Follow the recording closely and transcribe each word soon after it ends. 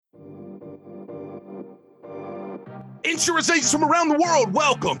Insurance agents from around the world,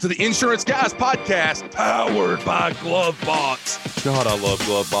 welcome to the Insurance Guys Podcast, powered by Glovebox. God, I love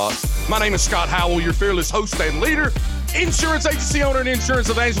Glovebox. My name is Scott Howell, your fearless host and leader, insurance agency owner and insurance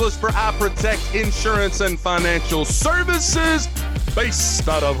evangelist for I Protect Insurance and Financial Services, based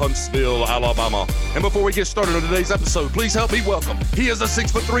out of Huntsville, Alabama. And before we get started on today's episode, please help me welcome. He is a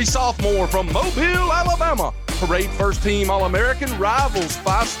 6'3" sophomore from Mobile, Alabama. Parade first team All-American, Rivals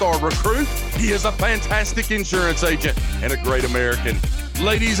 5-star recruit. He is a fantastic insurance agent and a great American.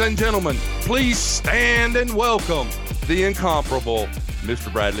 Ladies and gentlemen, please stand and welcome the incomparable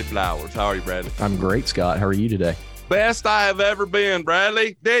Mr. Bradley Flowers. How are you, Bradley? I'm great, Scott. How are you today? Best I have ever been,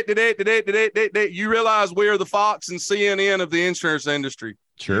 Bradley. You realize we are the Fox and CNN of the insurance industry.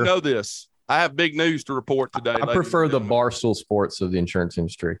 Sure. You know this. I have big news to report today. I prefer the Barstool Sports of the insurance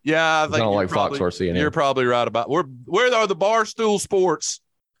industry. Yeah, I think I don't like Fox or CNN. You're probably right about where are the Barstool Sports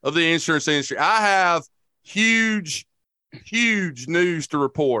of the insurance industry. I have huge news to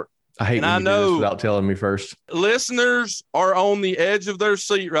report. I hate when you do this without telling me first. Listeners are on the edge of their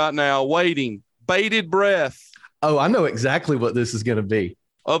seat right now, waiting, bated breath. Oh, I know exactly what this is going to be.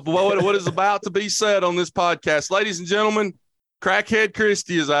 Of what is about to be said on this podcast. Ladies and gentlemen, Crackhead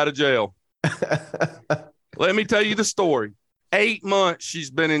Christie is out of jail. Let me tell you the story. 8 months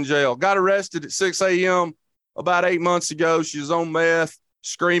she's been in jail. Got arrested at 6 a.m. about 8 months ago. She was on meth,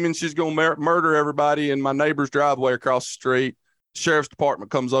 screaming she's going to murder everybody in my neighbor's driveway across the street. Sheriff's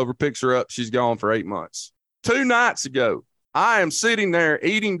department comes over, picks her up. She's gone for 8 months. 2 nights ago, I am sitting there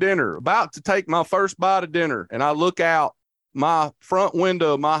eating dinner, about to take my first bite of dinner, and I look out my front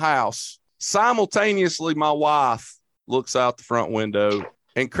window of my house. Simultaneously, my wife looks out the front window,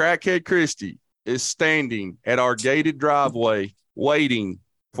 and Crackhead Christie is standing at our gated driveway waiting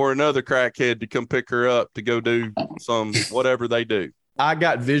for another crackhead to come pick her up to go do some whatever they do. I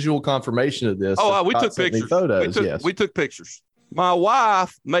got visual confirmation of this. Oh, we took pictures. Photos, we took pictures. My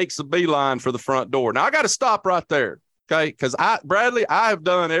wife makes a beeline for the front door. Now, I got to stop right there, okay? Because Bradley, I have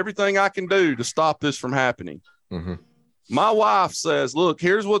done everything I can do to stop this from happening. Mm-hmm. My wife says, look,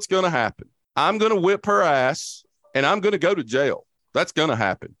 here's what's going to happen. I'm going to whip her ass, and I'm going to go to jail. That's going to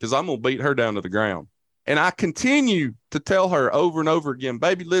happen because I'm going to beat her down to the ground. And I continue to tell her over and over again,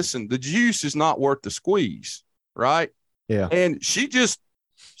 baby, listen, the juice is not worth the squeeze, right? Yeah. And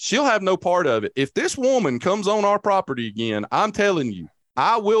she'll have no part of it. If this woman comes on our property again, I'm telling you,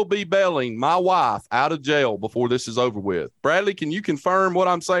 I will be bailing my wife out of jail before this is over with. Bradley, can you confirm what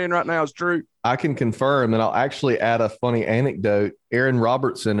I'm saying right now is true? I can confirm, and I'll actually add a funny anecdote. Aaron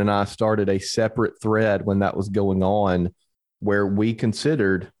Robertson and I started a separate thread when that was going on, where we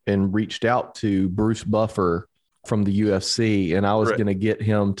considered and reached out to Bruce Buffer from the UFC, and I was going to get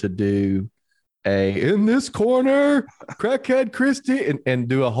him to do in this corner, Crackhead Christie, and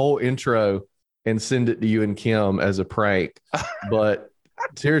do a whole intro and send it to you and Kim as a prank. But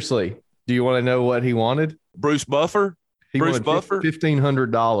seriously, do you want to know what he wanted? Bruce Buffer? Bruce Buffer?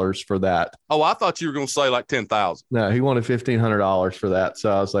 $1,500 for that. Oh, I thought you were going to say like $10,000. No, he wanted $1,500 for that.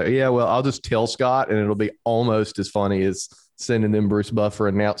 So I was like, yeah, well, I'll just tell Scott, and it'll be almost as funny as sending them Bruce Buffer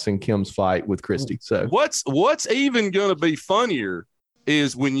announcing Kim's fight with Christie. So what's even going to be funnier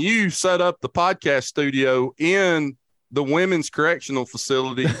is when you set up the podcast studio in the women's correctional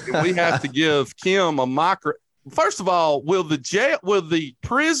facility, and we have to give Kim a micro. First of all, will the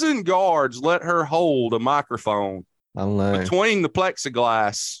prison guards let her hold a microphone between the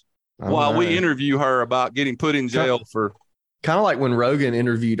plexiglass while we interview her about getting put in jail for? Kind of like when Rogan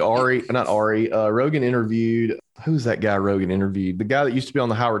interviewed Rogan interviewed, who's that guy Rogan interviewed? The guy that used to be on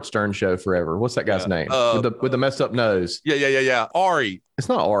the Howard Stern show forever. What's that guy's name? With the messed up nose. Yeah. Ari. It's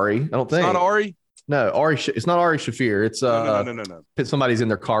not Ari. I don't think. It's not Ari? No, Ari. It's not Ari Shafir. It's no. Somebody's in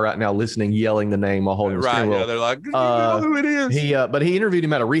their car right now listening, yelling the name while holding the steering wheel. Yeah, they're like, you know who it is. But he interviewed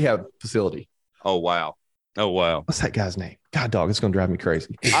him at a rehab facility. Oh, wow. What's that guy's name? God, dog, it's going to drive me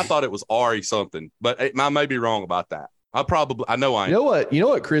crazy. I thought it was Ari something, but I may be wrong about that. I know I am. You know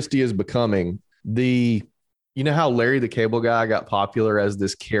what Christie is becoming? You know how Larry the Cable Guy got popular as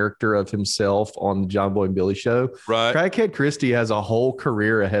this character of himself on the John Boy and Billy show? Right. Crackhead Christie has a whole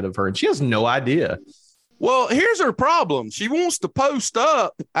career ahead of her, and she has no idea. Well, here's her problem. She wants to post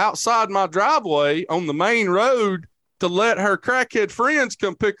up outside my driveway on the main road to let her crackhead friends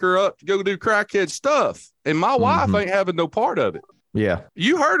come pick her up to go do crackhead stuff. And my wife ain't having no part of it. Yeah.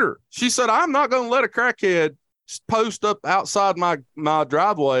 You heard her. She said, I'm not going to let a crackhead post up outside my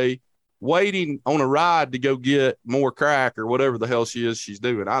driveway waiting on a ride to go get more crack or whatever the hell she's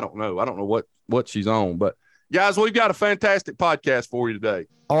doing. I don't know what she's on, but guys, we've got a fantastic podcast for you today.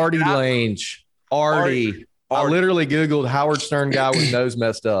 Artie Lange. I literally Googled Howard Stern guy with nose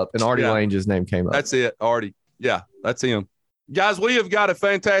messed up, and Artie Lange's name came up. That's it, Artie. Yeah, that's him. Guys, we have got a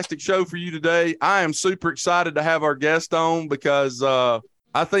fantastic show for you today. I am super excited to have our guest on because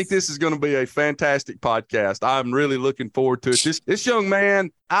I think this is going to be a fantastic podcast. I'm really looking forward to it. This young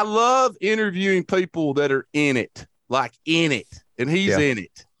man, I love interviewing people that are in it, like in it, and he's in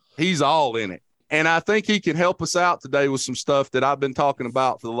it. He's all in it. And I think he can help us out today with some stuff that I've been talking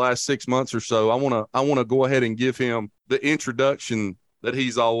about for the last 6 months or so. I want to go ahead and give him the introduction that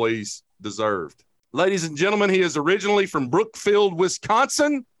he's always deserved. Ladies and gentlemen, he is originally from Brookfield,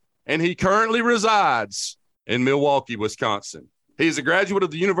 Wisconsin, and he currently resides in Milwaukee, Wisconsin. He is a graduate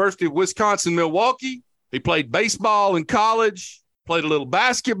of the University of Wisconsin-Milwaukee. He played baseball in college, played a little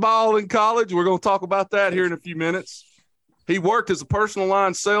basketball in college. We're going to talk about that here in a few minutes. He worked as a personal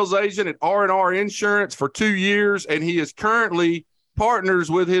line sales agent at R&R Insurance for 2 years, and he is currently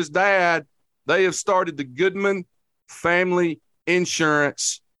partners with his dad. They have started the Goodman Family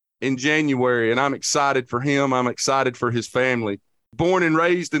Insurance in January, and I'm excited for him. I'm excited for his family. Born and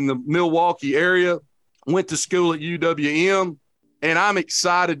raised in the Milwaukee area, went to school at UWM, and I'm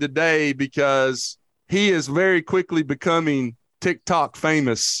excited today because he is very quickly becoming TikTok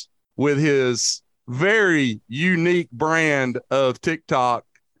famous with his very unique brand of TikTok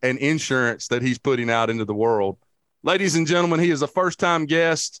and insurance that he's putting out into the world. Ladies and gentlemen, he is a first-time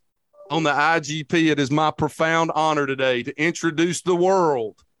guest on the IGP. It is my profound honor today to introduce the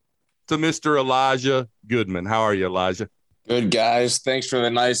world to Mr. Elijah Goodman. How are you, Elijah? Good, guys. Thanks for the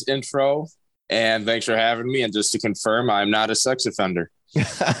nice intro, and thanks for having me. And just to confirm, I'm not a sex offender.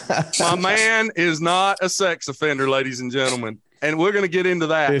 My man is not a sex offender, ladies and gentlemen. And we're going to get into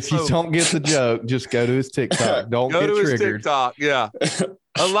that. If you don't get the joke, just go to his TikTok. Don't get triggered. Go to his TikTok, yeah.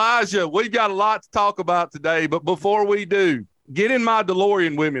 Elijah, we've got a lot to talk about today, but before we do, get in my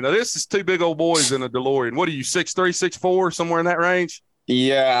DeLorean with me. Now, this is two big old boys in a DeLorean. What are you, 6'3", 6'4", somewhere in that range?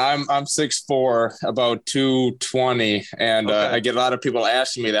 Yeah, I'm 6'4", about 220, and I get a lot of people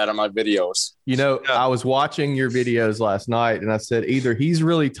asking me that on my videos. You know, I was watching your videos last night, and I said either he's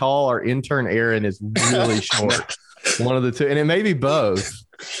really tall or intern Aaron is really short. One of the two, and it may be both.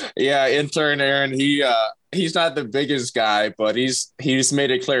 Yeah, intern Aaron, he's not the biggest guy, but he's made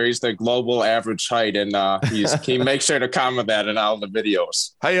it clear he's the global average height, and he makes sure to comment that in all the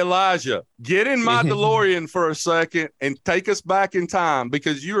videos. Hey, Elijah, get in my DeLorean for a second and take us back in time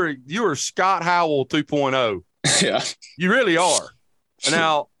because you are Scott Howell 2.0. Yeah, you really are.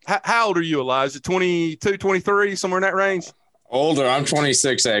 Now, how old are you, Elijah? 22, 23, somewhere in that range? Older. I'm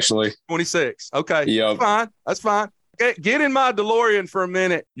 26, actually. 26. Okay. Yep. That's fine. Get in my DeLorean for a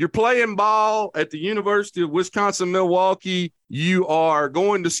minute. You're playing ball at the University of Wisconsin-Milwaukee. You are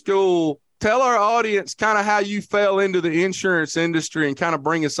going to school. Tell our audience kind of how you fell into the insurance industry and kind of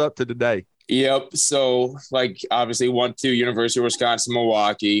bring us up to today. Yep. So, obviously went to University of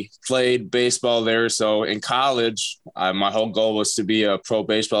Wisconsin-Milwaukee, played baseball there. So in college, my whole goal was to be a pro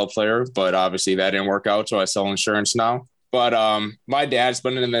baseball player, but obviously that didn't work out. So I sell insurance now. But my dad's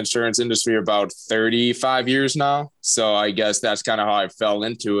been in the insurance industry about 35 years now. So I guess that's kind of how I fell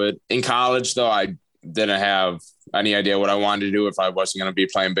into it. In college, though, I didn't have any idea what I wanted to do if I wasn't going to be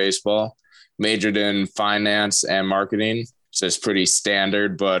playing baseball. Majored in finance and marketing. So it's pretty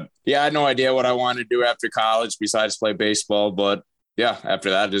standard. But yeah, I had no idea what I wanted to do after college besides play baseball. But yeah,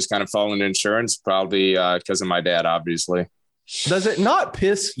 after that, I just kind of fell into insurance, probably because of my dad, obviously. Does it not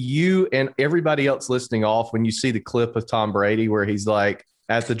piss you and everybody else listening off when you see the clip of Tom Brady where he's like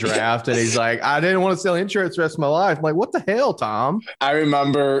at the draft and he's like, I didn't want to sell insurance the rest of my life? I'm like, what the hell, Tom? I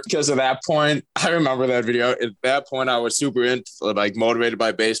remember because of that point. I remember that video. At that point, I was super motivated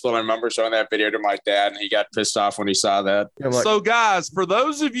by baseball. I remember showing that video to my dad, and he got pissed off when he saw that. So, guys, for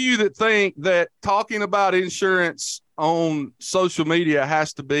those of you that think that talking about insurance on social media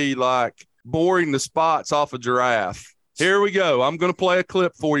has to be like boring the spots off a giraffe, here we go. I'm going to play a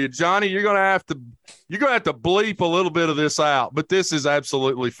clip for you. Johnny, you're going to have to bleep a little bit of this out, but this is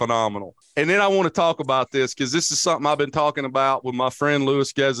absolutely phenomenal. And then I want to talk about this because this is something I've been talking about with my friend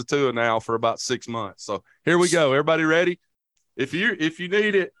Louis Gazatua now for about 6 months. So here we go. Everybody ready? If you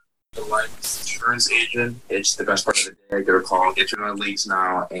need it. The life insurance agent, it's the best part of the day. They're called internet leads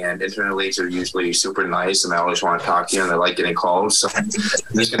now, and internet leads are usually super nice, and they always want to talk to you, and they like getting calls. So I'm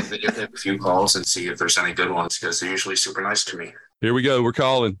just going to videotape a few calls and see if there's any good ones, because they're usually super nice to me. Here we go. We're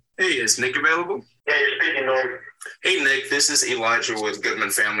calling. Hey, is Nick available? Yeah, you're speaking to him. Hey, Nick, this is Elijah with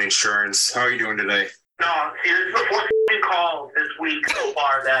Goodman Family Insurance. How are you doing today? No, see, this is the fourth call this week so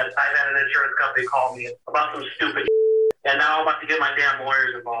far that I've had an insurance company call me about some stupid and now I'm about to get my damn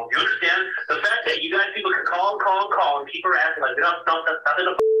lawyers involved. You understand? The fact that you guys people can call, and keep harassing like, that's nothing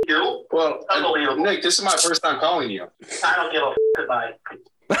to do. Well, unbelievable. Nick, this is my first time calling you. I don't give a goodbye.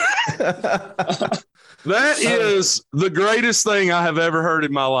 That is the greatest thing I have ever heard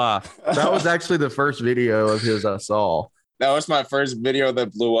in my life. That was actually the first video of his I saw. That was my first video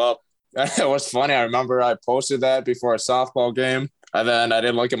that blew up. It was funny. I remember I posted that before a softball game. And then I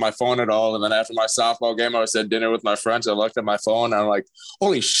didn't look at my phone at all. And then after my softball game, I was at dinner with my friends. I looked at my phone and I'm like,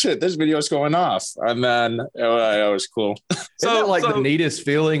 holy shit, this video is going off. And then it was cool. Isn't that like the neatest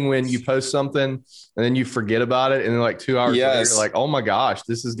feeling when you post something and then you forget about it? And then like 2 hours later, you're like, oh my gosh,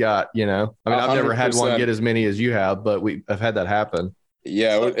 this has got, I mean, I've never had one get as many as you have, but I've had that happen.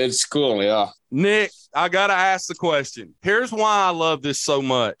 Yeah, it's cool. Yeah. Nick, I got to ask the question. Here's why I love this so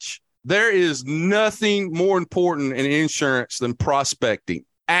much. There is nothing more important in insurance than prospecting,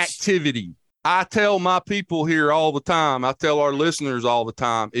 activity. I tell my people here all the time, I tell our listeners all the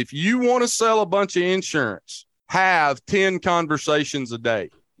time, if you want to sell a bunch of insurance, have 10 conversations a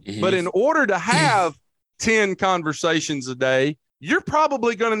day. Mm-hmm. But in order to have 10 conversations a day, you're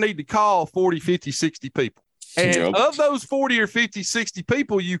probably going to need to call 40, 50, 60 people. And of those 40 or 50, 60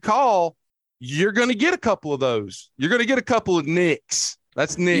 people you call, you're going to get a couple of those. You're going to get a couple of Nicks.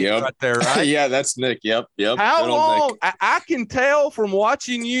 That's Nick right there, right? Yeah, that's Nick. Yep. How long? I can tell from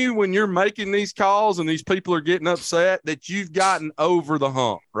watching you when you're making these calls and these people are getting upset that you've gotten over the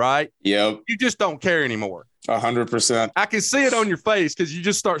hump, right? Yep. You just don't care anymore. 100%. I can see it on your face because you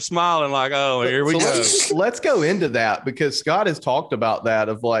just start smiling like, oh, here we go. Let's go into that because Scott has talked about that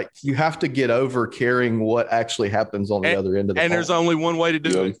of like, you have to get over caring what actually happens on the other end of the phone. There's only one way to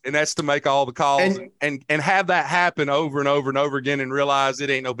do it, and that's to make all the calls and have that happen over and over and over again and realize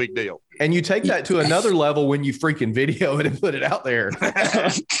it ain't no big deal. And you take that to another level when you freaking video it and put it out there. How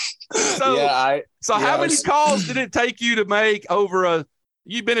many calls did it take you to make over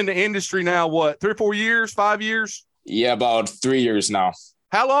you've been in the industry now, what, 3 or 4 years, 5 years? Yeah, about 3 years now.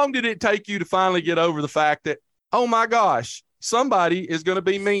 How long did it take you to finally get over the fact that, oh my gosh, somebody is going to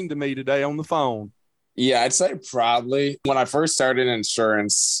be mean to me today on the phone? Yeah, I'd say probably when I first started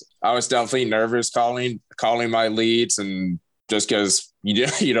insurance, I was definitely nervous calling my leads, and just because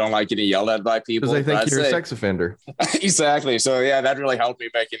you don't like getting yelled at by people. Because they think you're a sex offender. Exactly. So yeah, that really helped me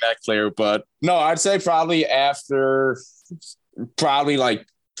making that clear. But no, I'd say probably after like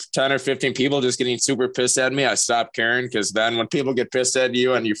 10 or 15 people just getting super pissed at me, I stopped caring, because then when people get pissed at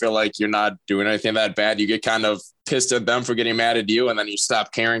you and you feel like you're not doing anything that bad, you get kind of pissed at them for getting mad at you, and then you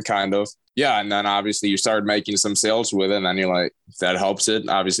stop caring kind of. Yeah, and then obviously you start making some sales with it, and then you're like, that helps it,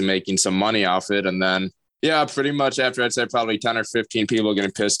 obviously making some money off it. And then, yeah, pretty much after I'd say probably 10 or 15 people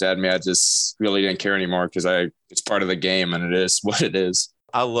getting pissed at me, I just really didn't care anymore because it's part of the game and it is what it is.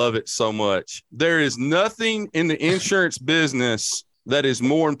 I love it so much. There is nothing in the insurance business that is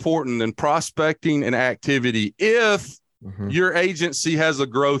more important than prospecting and activity if your agency has a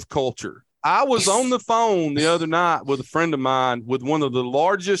growth culture. I was on the phone the other night with a friend of mine with one of the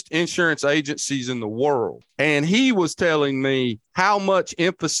largest insurance agencies in the world, and he was telling me how much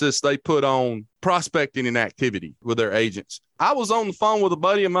emphasis they put on prospecting and activity with their agents. I was on the phone with a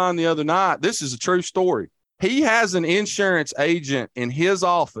buddy of mine the other night. This is a true story. He has an insurance agent in his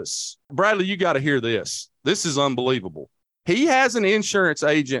office. Bradley, you got to hear this. This is unbelievable. He has an insurance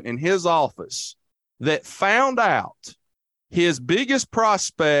agent in his office that found out his biggest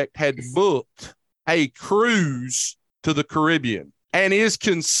prospect had booked a cruise to the Caribbean and is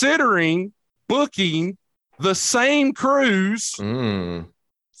considering booking the same cruise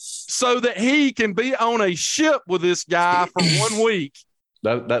so that he can be on a ship with this guy for 1 week.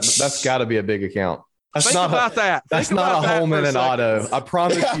 That's got to be a big account. Think about that. That's not a home in an auto. I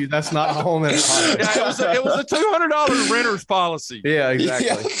promise you, that's not a home in an auto. Yeah, it was a $200 renter's policy. Yeah,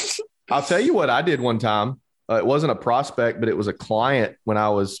 exactly. Yeah. I'll tell you what I did one time. It wasn't a prospect, but it was a client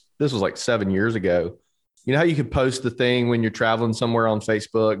this was like 7 years ago. You know how you could post the thing when you're traveling somewhere on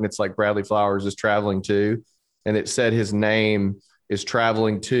Facebook and it's like Bradley Flowers is traveling to, and it said his name is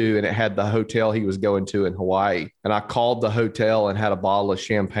traveling to, and it had the hotel he was going to in Hawaii. And I called the hotel and had a bottle of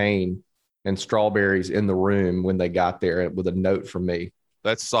champagne and strawberries in the room when they got there with a note from me.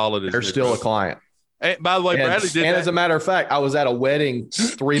 That's solid. They're still a client. Hey, by the way, Bradley did that. And as a matter of fact, I was at a wedding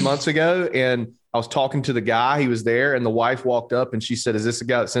 3 months ago, and I was talking to the guy. He was there, and the wife walked up, and she said, "Is this the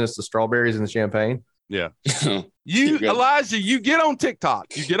guy that sent us the strawberries and the champagne?" Yeah. Elijah, you get on TikTok.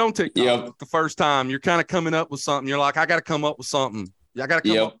 The first time. You're kind of coming up with something. You're like, I got to come up with something. I got to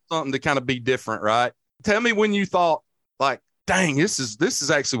come up with something to kind of be different, right? Tell me when you thought, like, dang, this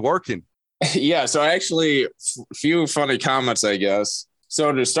is actually working. Yeah, so actually, a few funny comments, I guess.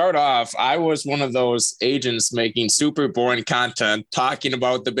 So to start off, I was one of those agents making super boring content, talking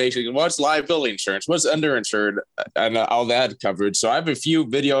about the basics. What's liability insurance? What's underinsured? And all that coverage. So I have a few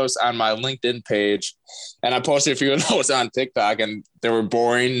videos on my LinkedIn page, and I posted a few of those on TikTok, and they were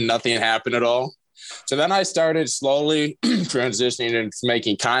boring. Nothing happened at all. So then I started slowly transitioning into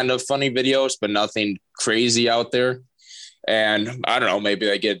making kind of funny videos, but nothing crazy out there. And I don't know, maybe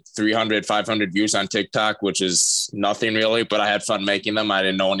I get 300, 500 views on TikTok, which is nothing really, but I had fun making them. I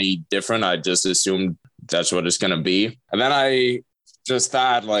didn't know any different. I just assumed that's what it's going to be. And then I just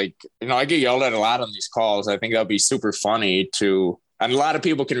thought, like, I get yelled at a lot on these calls. I think that'd be super funny and a lot of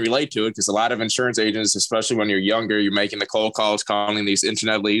people can relate to it because a lot of insurance agents, especially when you're younger, you're making the cold calls, calling these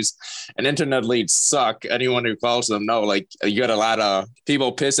internet leads, and internet leads suck. Anyone who calls them know, like, you got a lot of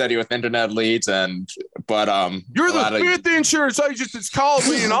people piss at you with internet leads, you're the fifth insurance agent that's called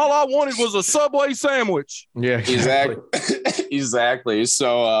me, and all I wanted was a Subway sandwich. Yeah, exactly.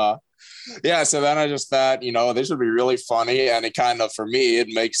 So, so then I just thought, this would be really funny. And it kind of, for me, it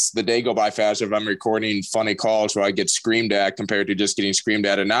makes the day go by faster if I'm recording funny calls where I get screamed at compared to just getting screamed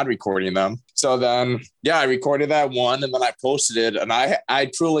at and not recording them. So then, I recorded that one and then I posted it. And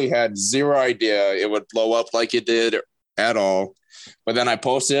I truly had zero idea it would blow up like it did at all. But then I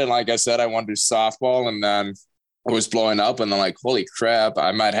posted it. And like I said, I wanted to do softball, and then it was blowing up. And then, like, holy crap,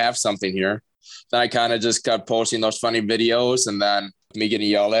 I might have something here. Then I kind of just kept posting those funny videos, and then me getting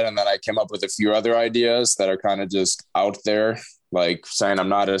yelled at. And then I came up with a few other ideas that are kind of just out there, like saying I'm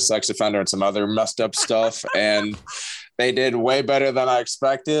not a sex offender and some other messed up stuff. And they did way better than I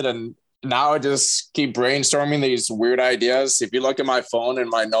expected. And now I just keep brainstorming these weird ideas. If you look at my phone and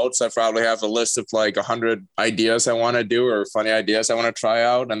my notes, I probably have a list of like 100 ideas I want to do or funny ideas I want to try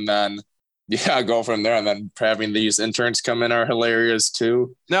out. And then go from there. And then having these interns come in are hilarious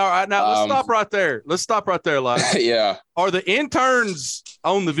too. Now let's stop right there. Like, yeah. Are the interns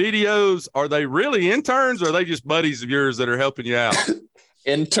on the videos, are they really interns, or are they just buddies of yours that are helping you out?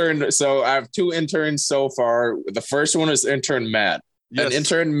 So I have 2 interns so far. The first one is intern Matt. Yes. And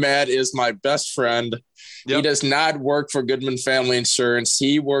intern Matt is my best friend. Yep. He does not work for Goodman Family Insurance.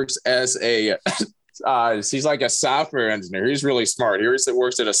 He works as he's like a software engineer. He's really smart. He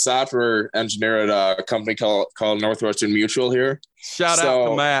works at a software engineer at a company called Northwestern Mutual here. Shout out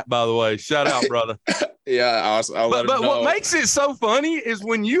to Matt, by the way. Shout out, brother. Yeah, awesome. But what makes it so funny is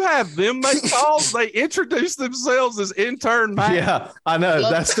when you have them make calls, they introduce themselves as intern Matt. Yeah, I know.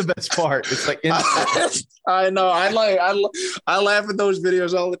 That's the best part. It's like I know. I laugh at those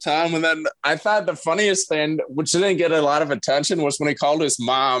videos all the time. And then I thought the funniest thing, which didn't get a lot of attention, was when he called his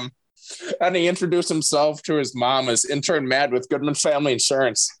mom. And he introduced himself to his mom as intern Matt with Goodman Family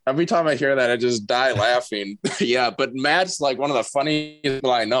Insurance. Every time I hear that, I just die laughing. Yeah, but Matt's like one of the funniest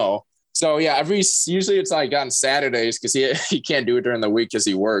people I know. So yeah, usually it's like on Saturdays because he can't do it during the week because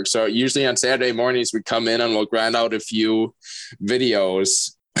he works. So usually on Saturday mornings we come in and we'll grind out a few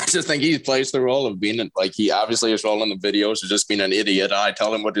videos. I just think he plays the role of being like, he obviously is rolling the videos of just being an idiot. I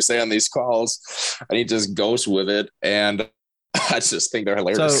tell him what to say on these calls and he just goes with it. And I just think they're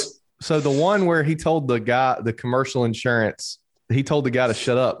hilarious. So the one where he told the guy, the commercial insurance, he told the guy to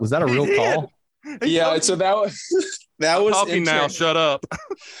shut up. Was that a real call? Yeah. So that was talking now. Shut up.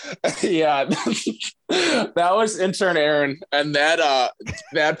 Yeah. That was intern Aaron. And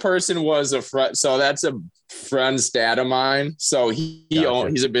that person was a friend. So that's a friend's dad of mine. So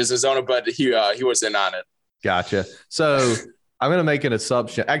he's a business owner, but he was in on it. Gotcha. So I'm going to make an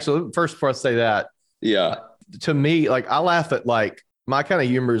assumption. Actually, first before I say that. Yeah. To me, like, I laugh at, like, my kind of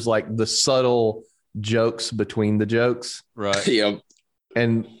humor is like the subtle jokes between the jokes. Right. Yep.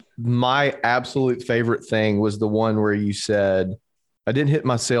 And my absolute favorite thing was the one where you said, I didn't hit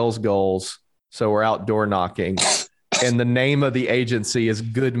my sales goals, so we're outdoor knocking. And the name of the agency is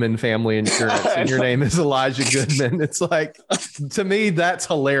Goodman Family Insurance, and your name is Elijah Goodman. It's like, to me, that's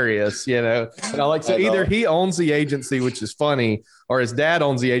hilarious, And I like, so either he owns the agency, which is funny, or his dad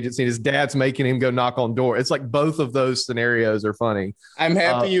owns the agency and his dad's making him go knock on door. It's like both of those scenarios are funny. I'm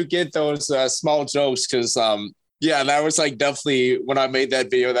happy you get those small jokes because, that was like definitely when I made that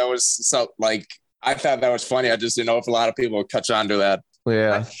video, that was so like, I thought that was funny. I just didn't know if a lot of people would catch on to that.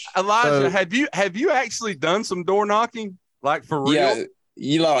 Yeah. Elijah, have you actually done some door knocking? Like for real?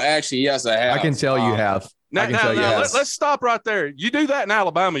 Yeah, actually, yes, I have. I can tell you have. Now, let's stop right there. You do that in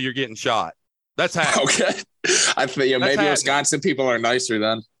Alabama, you're getting shot. That's happening. Okay. I think maybe Wisconsin people are nicer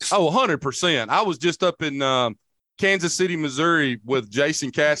then. Oh, 100%. I was just up in Kansas City, Missouri with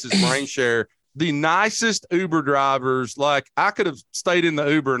Jason Cass's brain share. The nicest Uber drivers, like I could have stayed in the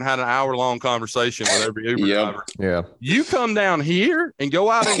Uber and had an hour-long conversation with every Uber driver. Yeah. You come down here and go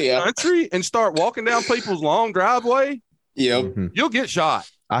out in the country and start walking down people's long driveway. Yep. Mm-hmm. You'll get shot.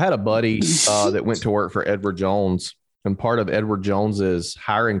 I had a buddy that went to work for Edward Jones, and part of Edward Jones's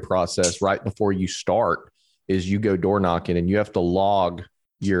hiring process right before you start is you go door knocking and you have to log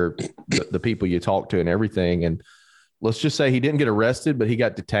the people you talk to and everything. And let's just say he didn't get arrested, but he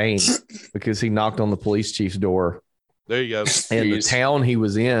got detained because he knocked on the police chief's door. There you go. And the town he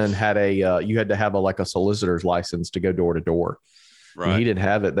was in had you had to have a solicitor's license to go door to door. Right. And he didn't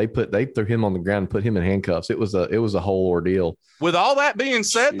have it. They threw him on the ground and put him in handcuffs. It was a whole ordeal. With all that being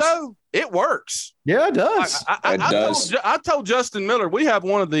said, though, it works. Yeah, it does. I told Justin Miller, we have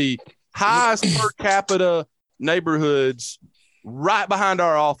one of the highest per capita neighborhoods right behind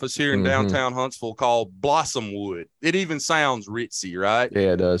our office here in downtown Huntsville called Blossomwood. It even sounds ritzy, right?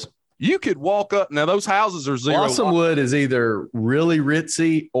 Yeah, it does. You could walk up. Now, those houses are zero. Blossomwood is either really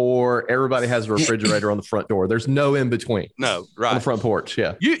ritzy or everybody has a refrigerator on the front door. There's no in between. No, right. On the front porch,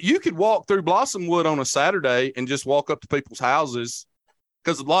 yeah. You could walk through Blossomwood on a Saturday and just walk up to people's houses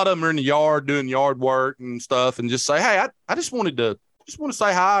because a lot of them are in the yard doing yard work and stuff and just say, hey, I just want to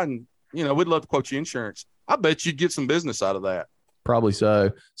say hi and, we'd love to quote you insurance. I bet you'd get some business out of that. Probably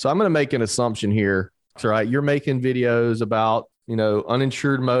so. So I'm going to make an assumption here. That's right. You're making videos about,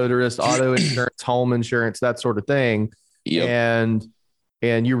 uninsured motorists, auto insurance, home insurance, that sort of thing. Yep.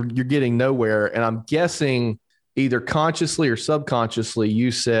 And you're getting nowhere. And I'm guessing either consciously or subconsciously,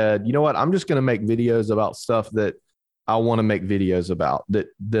 you said, you know what, I'm just going to make videos about stuff that I want to make videos about that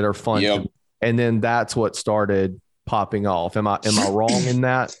are fun. Yep. And then that's what started popping off. Am I wrong in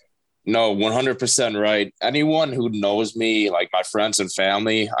that? No, 100% right. Anyone who knows me, like my friends and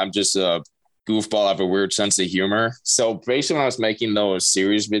family, I'm just a goofball. I have a weird sense of humor. So basically when I was making those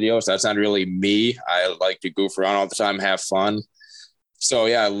serious videos, that's not really me. I like to goof around all the time, have fun. So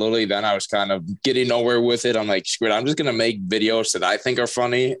yeah, literally then I was kind of getting nowhere with it. I'm like, screw it, I'm just going to make videos that I think are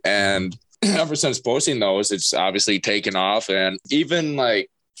funny. And ever since posting those, it's obviously taken off. And even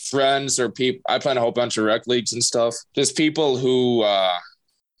like friends or people, I play in a whole bunch of rec leagues and stuff, just people who,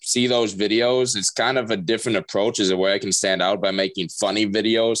 see those videos, it's kind of a different approach as a way I can stand out by making funny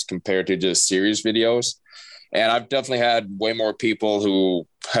videos compared to just serious videos. And I've definitely had way more people who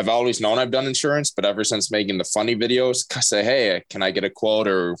have always known I've done insurance, but ever since making the funny videos, say, hey, can I get a quote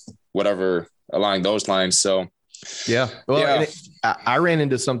or whatever along those lines? So yeah. Well, yeah. I ran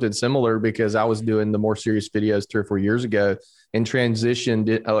into something similar because I was doing the more serious videos 3 or 4 years ago and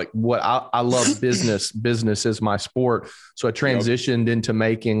transitioned like what I love business. Business is my sport. So I transitioned into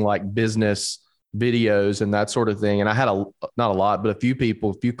making like business videos and that sort of thing. And I had not a lot, but a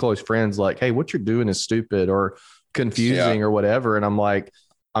few close friends like, hey, what you're doing is stupid or confusing or whatever. And I'm like,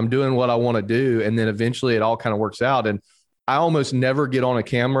 I'm doing what I want to do. And then eventually it all kind of works out. And I almost never get on a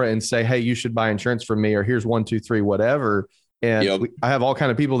camera and say, hey, you should buy insurance from me, or here's 1, 2, 3, whatever. And I have all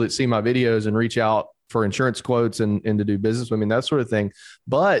kind of people that see my videos and reach out for insurance quotes and to do business with me, that sort of thing.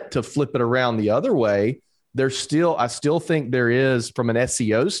 But to flip it around the other way, I still think there is, from an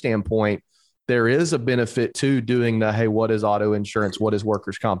SEO standpoint, there is a benefit to doing the, hey, what is auto insurance? What is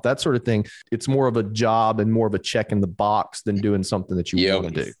workers' comp? That sort of thing. It's more of a job and more of a check in the box than doing something that you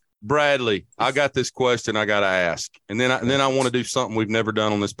want to do. Bradley, I got this question I got to ask. And then I want to do something we've never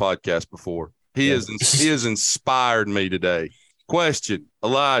done on this podcast before. He has inspired me today. Question,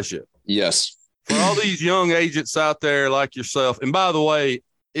 Elijah. Yes. For all these young agents out there like yourself, and by the way,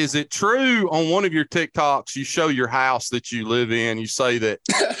 is it true on one of your TikToks you show your house that you live in? You say that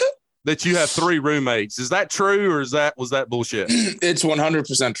that you have 3 roommates. Is that true, or was that bullshit? It's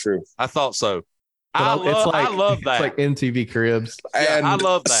 100% true. I thought so. I love that. It's like MTV Cribs. And I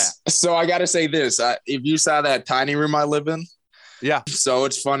love that. So I got to say this. If you saw that tiny room I live in. Yeah. So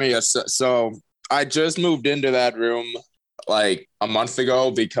it's funny. So I just moved into that room like a month ago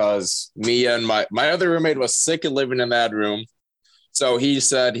because me and my other roommate was sick of living in that room. So he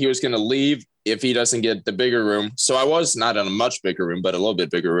said he was going to leave if he doesn't get the bigger room. So I was not in a much bigger room, but a little bit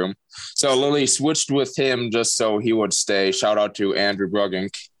bigger room. So Lily switched with him just so he would stay. Shout out to Andrew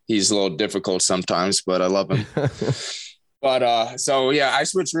Brugink. He's a little difficult sometimes, but I love him. But so, yeah, I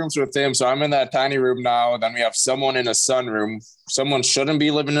switched rooms with him. So I'm in that tiny room now. Then we have someone in a sunroom. Someone shouldn't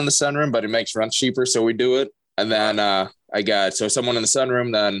be living in the sunroom, but it makes rent cheaper. So we do it. And then I got someone in the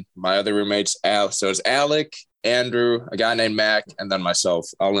sunroom, then my other roommates, Al. So it's Alec, Andrew, a guy named Mac, and then myself,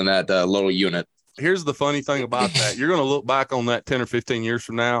 all in that little unit. Here's the funny thing about that. You're going to look back on that 10 or 15 years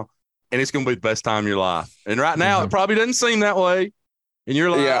from now, and it's going to be the best time of your life. And right now, it probably doesn't seem that way. And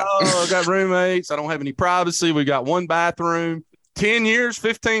you're like, oh, I got roommates. I don't have any privacy. We got 1 bathroom. 10 years,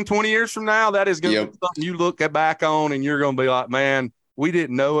 15, 20 years from now, that is going to be something you look back on, and you're going to be like, man, we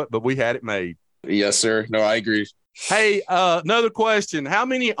didn't know it, but we had it made. Yes, sir. No, I agree. Hey, another question. How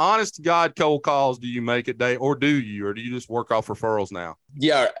many honest to God cold calls do you make a day, or do you just work off referrals now?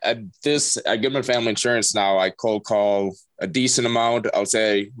 Yeah, at Goodman Family Insurance now, I cold call a decent amount. I'll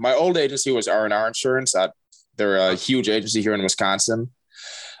say my old agency was R&R Insurance. They're a huge agency here in Wisconsin.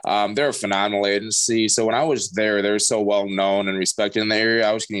 They're a phenomenal agency. So when I was there, they were so well known and respected in the area.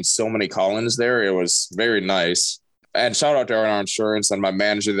 I was getting so many call-ins there. It was very nice. And shout out to R&R Insurance and my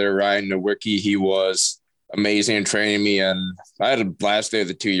manager there, Ryan Nowicki. He was amazing in training me. And I had a blast there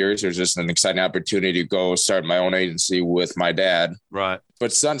the 2 years. It was just an exciting opportunity to go start my own agency with my dad. Right.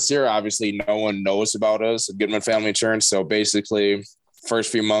 But Sincere, obviously, no one knows about us at Goodman Family Insurance. So basically,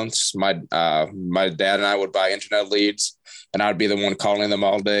 first few months, my dad and I would buy internet leads, and I'd be the one calling them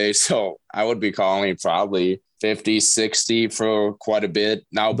all day. So I would be calling probably 50, 60 for quite a bit.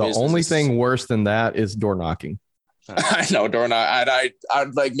 Now, the only thing worse than that is door knocking. I know door knock.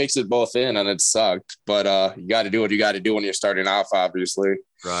 I'd like mix it both in, and it sucked. But you got to do what you got to do when you're starting off, obviously.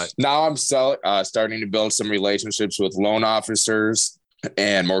 Right. Now I'm starting to build some relationships with loan officers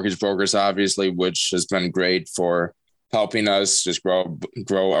and mortgage brokers, obviously, which has been great for helping us just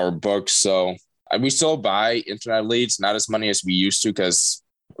grow our books. So we still buy internet leads, not as many as we used to, because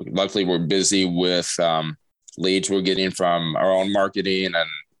luckily we're busy with leads we're getting from our own marketing and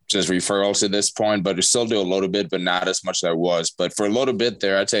just referrals at this point, but we still do a little bit, but not as much as I was. But for a little bit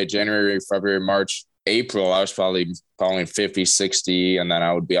there, I'd say January, February, March, April, I was probably calling 50, 60, and then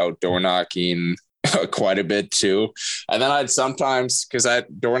I would be out door knocking quite a bit too. And then I'd sometimes, because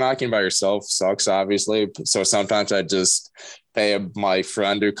door knocking by yourself sucks, obviously. So sometimes I'd just pay my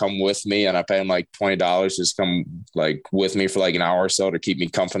friend to come with me, and I pay him like $20 just come like with me for like an hour or so to keep me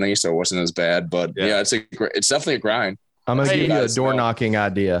company. So it wasn't as bad, but yeah it's definitely a grind. I'm going to give you a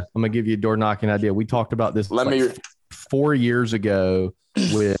door knocking idea. We talked about this 4 years ago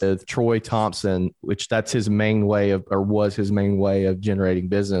with Troy Thompson, which that's his main way of, or was his main way of generating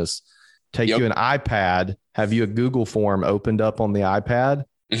business. Take you an iPad, have you a Google form opened up on the iPad,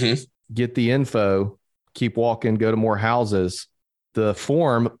 get the info, keep walking, go to more houses. The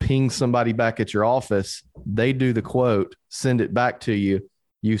form pings somebody back at your office. They do the quote, send it back to you.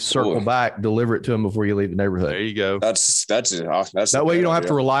 You circle back, deliver it to them before you leave the neighborhood. There you go. That's that way you don't have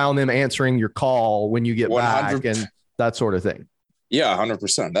to rely on them answering your call when you get 100%. Back and that sort of thing. Yeah,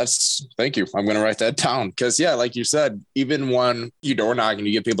 100%. Thank you. I'm going to write that down because, yeah, like you said, even when you door knock and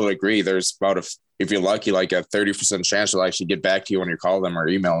you get people to agree, there's about if you're lucky, like a 30% chance they'll actually get back to you when you call them or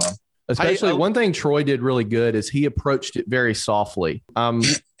email them. Especially one thing Troy did really good is he approached it very softly.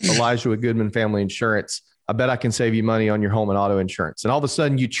 Elijah with Goodman Family Insurance. I bet I can save you money on your home and auto insurance. And all of a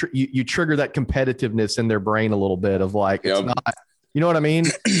sudden you trigger that competitiveness in their brain a little bit of like, it's not, you know what I mean?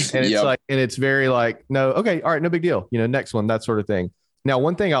 And it's like, and it's very like, no, okay. All right. No big deal. Next one, that sort of thing. Now,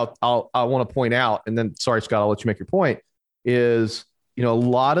 one thing I want to point out, and then sorry, Scott, I'll let you make your point is, a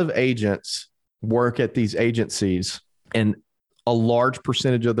lot of agents work at these agencies and a large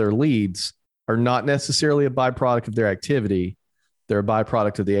percentage of their leads are not necessarily a byproduct of their activity. They're a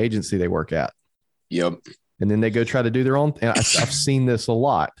byproduct of the agency they work at. Yep. And then they go try to do their own. And I've seen this a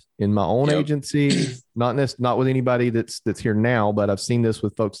lot in my own agency, not with anybody that's here now, but I've seen this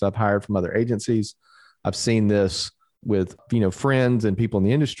with folks that I've hired from other agencies. I've seen this with, friends and people in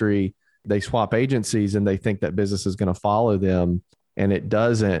the industry. They swap agencies and they think that business is going to follow them, and it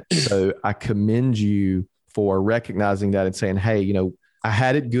doesn't. So I commend you for recognizing that and saying, hey, I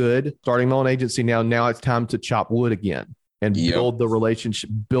had it good starting my own agency. Now it's time to chop wood again and build the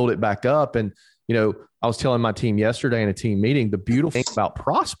relationship, build it back up. And, I was telling my team yesterday in a team meeting, the beautiful thing about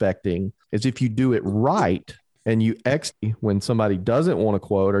prospecting is if you do it right and you when somebody doesn't want to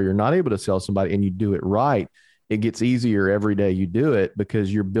quote or you're not able to sell somebody and you do it right, it gets easier every day you do it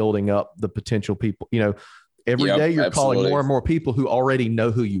because you're building up the potential people. Every day you're calling more and more people who already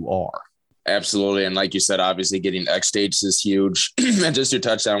know who you are. Absolutely. And like you said, obviously getting X stages is huge. And just to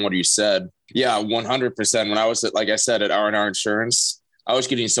touch on what you said, 100%. When I was like I said, at R&R Insurance, I was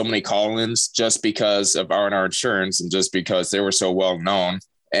getting so many call-ins just because of R&R Insurance and just because they were so well known.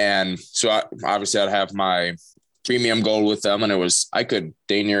 And so I'd have my premium goal with them, and I could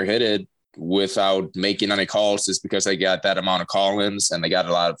dang near hit it without making any calls just because I got that amount of call-ins and they got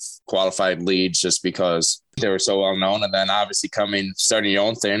a lot of qualified leads just because they were so well known. And then obviously starting your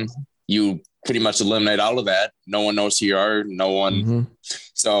own thing, you pretty much eliminate all of that. No one knows who you are. No one. Mm-hmm.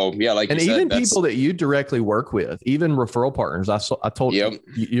 So like, and even people that you directly work with, even referral partners. I told you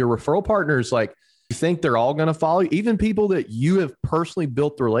your referral partners, like you think they're all going to follow you. Even people that you have personally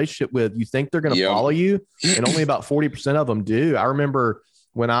built the relationship with, you think they're going to follow you, and only about 40% of them do. I remember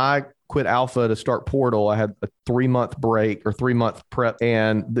when I quit Alpha to start Portal, I had a 3-month break or 3-month prep.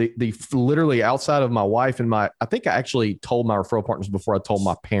 And the literally outside of my wife and I think I actually told my referral partners before I told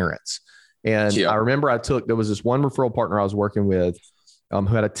my parents. And I remember there was this one referral partner I was working with who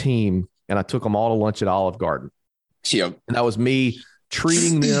had a team, and I took them all to lunch at Olive Garden. Yep. And that was me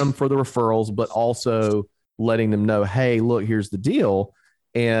treating them for the referrals, but also letting them know, hey, look, here's the deal.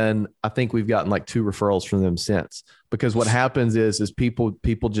 And I think we've gotten like 2 referrals from them since, because what happens is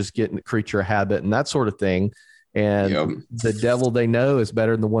people just get in the creature of habit and that sort of thing. And the devil they know is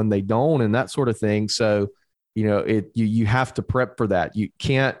better than the one they don't, and that sort of thing. So, you have to prep for that. You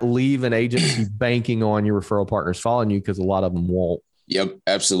can't leave an agency banking on your referral partners following you, because a lot of them won't. Yep,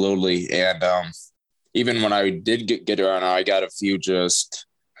 absolutely. And even when I did get around, I got a few just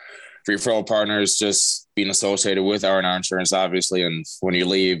referral partners just being associated with R&R Insurance, obviously. And when you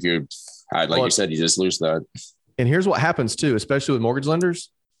leave, you said, you just lose that. And here's what happens too, especially with mortgage lenders.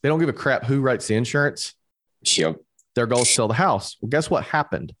 They don't give a crap who writes the insurance. Yep. Their goal is to sell the house. Well, guess what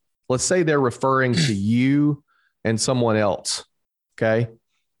happened? Let's say they're referring to you and someone else. Okay.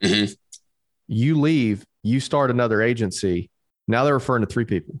 Mm-hmm. You leave, you start another agency. Now they're referring to 3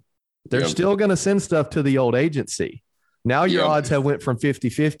 people. They're still going to send stuff to the old agency. Now your odds have went from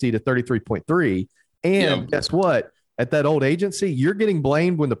 50-50 to 33.3. And guess what? At that old agency, you're getting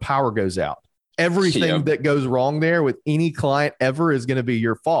blamed when the power goes out. Everything that goes wrong there with any client ever is going to be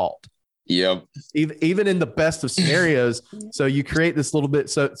your fault. Yep. Even in the best of scenarios. So you create this little bit.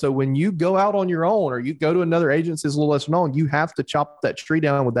 So when you go out on your own, or you go to another agency that's a little less known, you have to chop that tree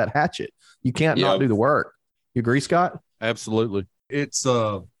down with that hatchet. You can't not do the work. You agree, Scott? Absolutely. It's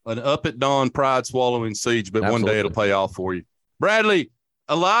an up at dawn, pride swallowing siege, but one day it'll pay off for you. Bradley,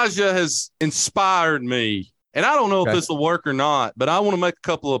 Elijah has inspired me, and I don't know if this will work or not, but I want to make a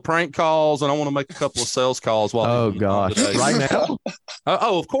couple of prank calls, and I want to make a couple of sales calls. Oh gosh, right now?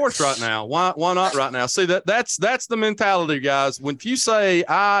 Of course, right now. Why not right now? See, that's the mentality, guys. When you say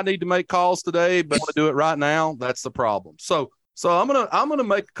I need to make calls today, but I want to do it right now, that's the problem. So I'm gonna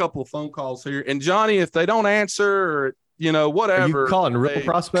make a couple of phone calls here, and Johnny, if they don't answer, or whatever. Are you calling real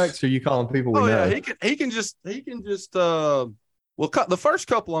prospects, or are you calling people we know? Yeah, he can just the first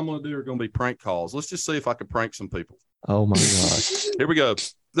couple I'm going to do are going to be prank calls. Let's just see if I can prank some people. Oh my gosh. Here we go.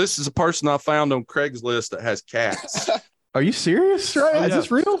 This is a person I found on Craigslist that has cats. Are you serious? Right? Oh, is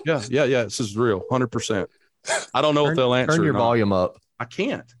this real? Yeah. This is real. 100%. I don't know if they'll answer. Turn your volume up. I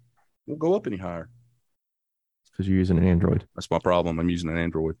can't. Won't go up any higher. Because you're using an Android. That's my problem. I'm using an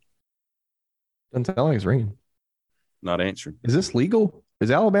Android. Doesn't sound like it's ringing. Not answering. Is this legal? Is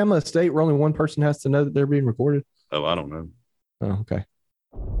Alabama a state where only one person has to know that they're being recorded? Oh, I don't know. Oh, okay.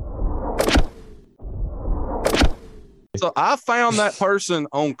 So I found that person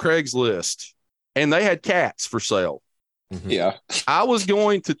on Craigslist, and they had cats for sale. Mm-hmm. Yeah. I was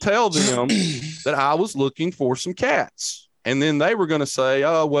going to tell them that I was looking for some cats. And then they were going to say,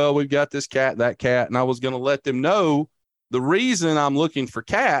 oh, well, we've got this cat, that cat. And I was going to let them know the reason I'm looking for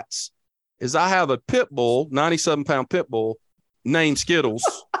cats is I have a pit bull, 97-pound pit bull named Skittles.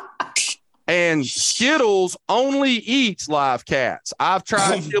 And Skittles only eats live cats. I've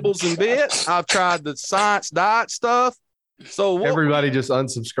tried kibbles and bits. I've tried the science diet stuff. So everybody just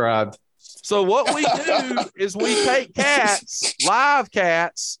unsubscribed. So what we do is we take cats, live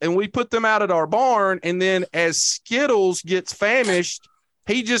cats, and we put them out at our barn. And then as Skittles gets famished,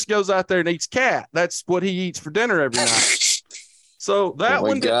 he just goes out there and eats cat. That's what he eats for dinner every night. So that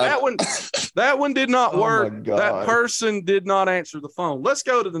one did not work. That person did not answer the phone. Let's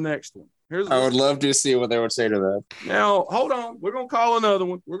go to the next one. I would love to see what they would say to that. Now, hold on. We're going to call another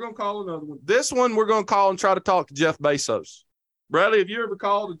one. This one we're going to call and try to talk to Jeff Bezos. Bradley, have you ever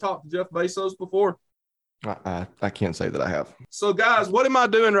called and talked to Jeff Bezos before? I can't say that I have. So, guys, what am I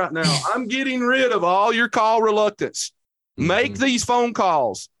doing right now? I'm getting rid of all your call reluctance. Make these phone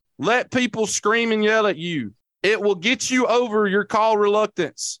calls. Let people scream and yell at you. It will get you over your call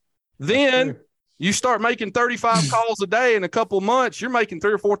reluctance. Then you start making 35 calls a day in a couple of months. You're making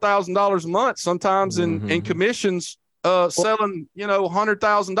 $3,000 or $4,000 a month, sometimes in commissions, selling,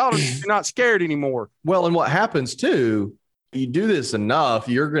 $100,000. You're not scared anymore. Well, and what happens too, you do this enough,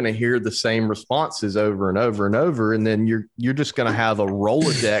 you're going to hear the same responses over and over and over, and then you're just going to have a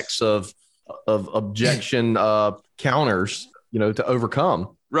Rolodex of objection counters, to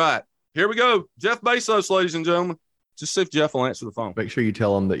overcome. Right. Here we go. Jeff Bezos, ladies and gentlemen. Just see if Jeff will answer the phone. Make sure you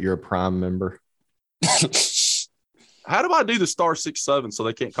tell him that you're a Prime member. How do I do the *67 so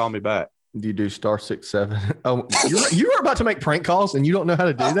they can't call me back? Do you do *67? Oh, you were about to make prank calls and you don't know how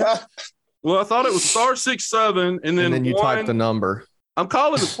to do that? Well, I thought it was *67 and then you type the number. I'm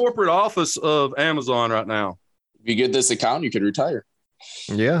calling the corporate office of Amazon right now. If you get this account, you could retire.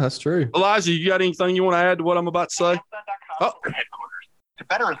 Yeah, that's true. Elijah, you got anything you want to add to what I'm about to say? Oh. Headquarters. To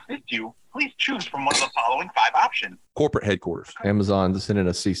better assist you, please choose from one of the following 5 options. Corporate headquarters. Amazon sending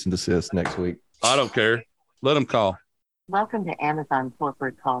a cease and desist next week. I don't care. Let them call. Welcome to Amazon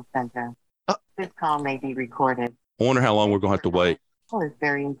Corporate Call Center. This call may be recorded. I wonder how long we're going to have to wait. Call is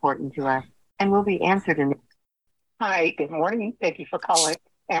very important to us and will be answered in. Hi, good morning. Thank you for calling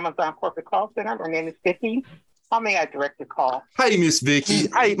Amazon Corporate Call Center. My name is Vicki. How may I direct the call? Hey, Miss Vicki.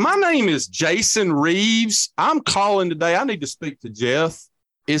 Hey, my name is Jason Reeves. I'm calling today. I need to speak to Jeff.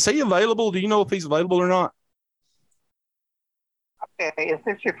 Is he available? Do you know if he's available or not? Okay, is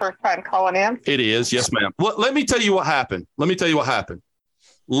this your first time calling in? It is. Yes, ma'am. Let me tell you what happened.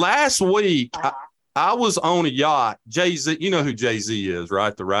 Last week, I was on a yacht. Jay-Z, you know who Jay-Z is,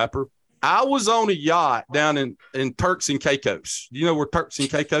 right? The rapper. I was on a yacht down in Turks and Caicos. Do you know where Turks and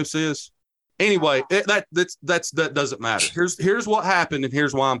Caicos is? Anyway, that doesn't matter. Here's what happened, and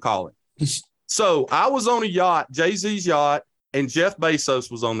here's why I'm calling. So I was on a yacht, Jay-Z's yacht, and Jeff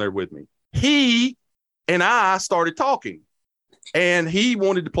Bezos was on there with me. He and I started talking, and he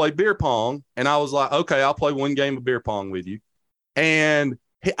wanted to play beer pong, and I was like, okay, I'll play one game of beer pong with you. And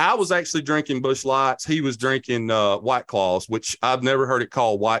I was actually drinking Busch Lights. He was drinking White Claws, which I've never heard it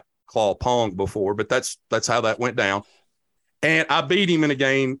called White Claw Pong before, but that's how that went down. And I beat him in a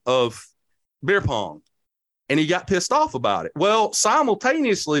game of beer pong, and he got pissed off about it. Well,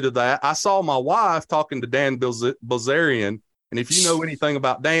 simultaneously to that, I saw my wife talking to Dan Bilzerian, and if you know anything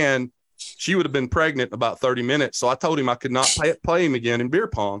about Dan, she would have been pregnant in about 30 minutes. So I told him I could not play him again in beer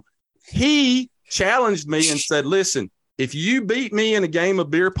pong. He challenged me and said, listen, if you beat me in a game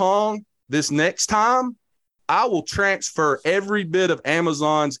of beer pong this next time, I will transfer every bit of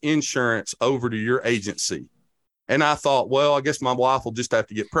Amazon's insurance over to your agency. And I thought, well, I guess my wife will just have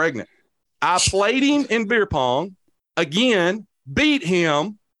to get pregnant. I played him in beer pong, again, beat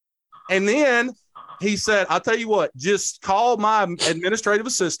him, and then he said, I'll tell you what, just call my administrative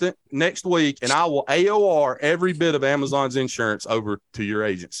assistant next week, and I will AOR every bit of Amazon's insurance over to your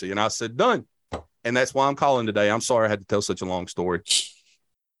agency. And I said, done. And that's why I'm calling today. I'm sorry I had to tell such a long story.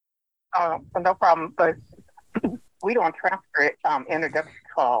 No problem, but we don't transfer it, introduction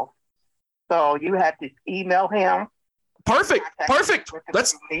call. So you had to email him. Perfect.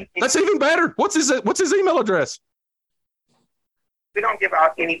 That's even better. What's his email address? We don't give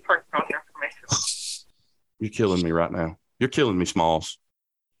out any personal information. You're killing me right now. You're killing me, Smalls.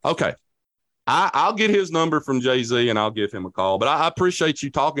 Okay. I'll get his number from Jay-Z and I'll give him a call. But I appreciate you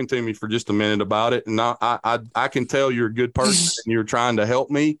talking to me for just a minute about it. And I can tell you're a good person and you're trying to help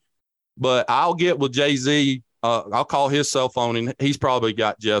me. But I'll get with Jay-Z. I'll call his cell phone, and he's probably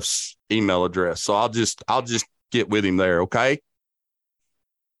got Jeff's email address. So I'll just get with him there, okay?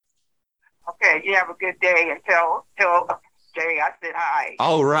 Okay, you have a good day, and tell Jay I said hi.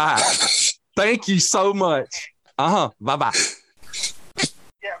 All right. Thank you so much. Bye-bye.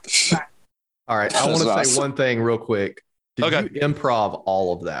 Yeah, bye. All right, I want to say one thing real quick. Did you improv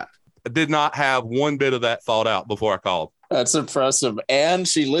all of that? I did not have one bit of that thought out before I called. That's impressive. And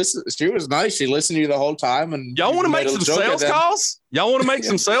she listened. She was nice. She listened to you the whole time. And y'all want to make some sales calls? Y'all want to make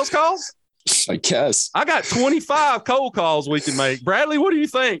some sales calls? I guess. I got 25 cold calls we can make. Bradley, what do you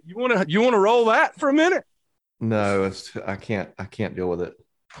think? You want to roll that for a minute? No, I can't deal with it.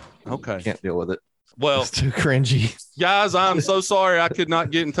 Okay. I can't deal with it. Well, it's too cringy. Guys, I'm so sorry I could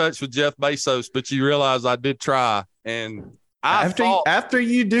not get in touch with Jeff Bezos, but you realize I did try. And after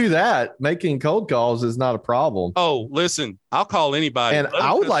you do that, making cold calls is not a problem. Oh, listen, I'll call anybody. And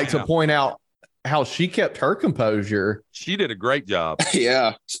I would like to point out how she kept her composure. She did a great job.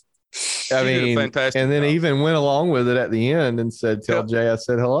 Yeah. I mean, fantastic. And then even went along with it at the end and said, tell Jay I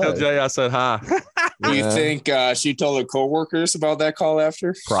said hello. Tell Jay I said hi. Do you think she told her coworkers about that call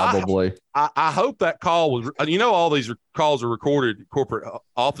after? Probably. I hope that call was, all these calls are recorded at corporate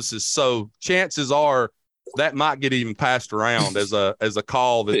offices. So chances are that might get even passed around as a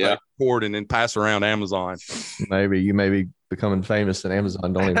call that they record and then pass around Amazon. Maybe you may be becoming famous and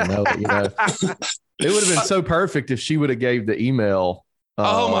Amazon don't even know it. It would have been so perfect if she would have gave the email.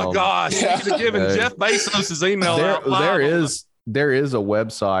 Oh my gosh! You could have given Jeff Bezos' email. There is a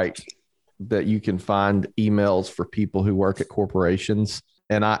website that you can find emails for people who work at corporations,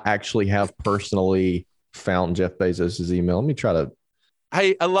 and I actually have personally found Jeff Bezos' email. Let me try to.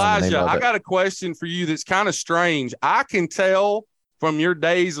 Hey, Elijah, I got a question for you that's kind of strange. I can tell from your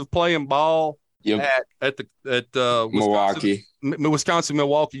days of playing ball at Milwaukee,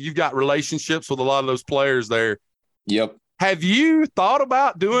 Milwaukee, you've got relationships with a lot of those players there. Yep. Have you thought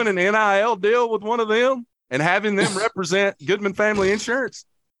about doing an NIL deal with one of them and having them represent Goodman Family Insurance?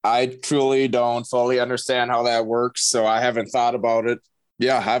 I truly don't fully understand how that works, so I haven't thought about it.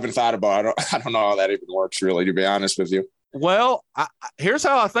 Yeah, I haven't thought about it. I don't know how that even works, really, to be honest with you. Well, here's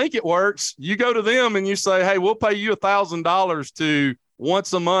how I think it works. You go to them and you say, hey, we'll pay you $1,000 to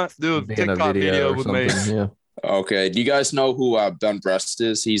once a month do a TikTok video with me. Yeah. Okay. Do you guys know who Ben Brest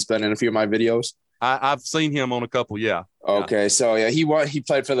is? He's been in a few of my videos. I've seen him on a couple. Yeah. Okay. So yeah, he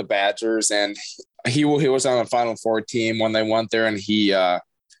played for the Badgers, and he was on the Final Four team when they went there, and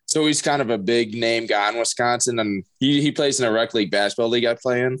so he's kind of a big name guy in Wisconsin, and he plays in a rec league basketball league I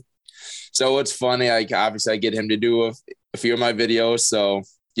play in. So it's funny. Obviously I get him to do a few of my videos. So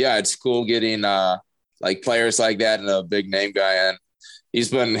yeah, it's cool getting like players like that and a big name guy. And he's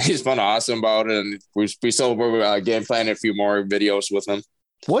been awesome about it. And we're game planning a few more videos with him.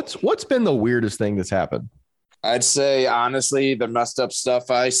 What's been the weirdest thing that's happened? I'd say, honestly, the messed up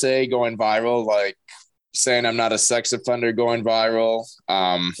stuff I say going viral, like saying I'm not a sex offender going viral.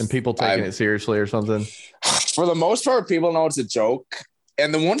 And people taking it seriously or something? For the most part, people know it's a joke.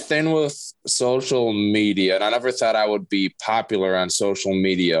 And the one thing with social media, and I never thought I would be popular on social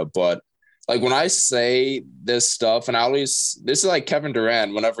media, but like when I say this stuff, and this is like Kevin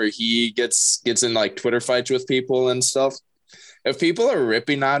Durant, whenever he gets in like Twitter fights with people and stuff, if people are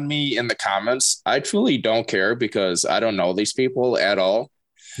ripping on me in the comments, I truly don't care because I don't know these people at all.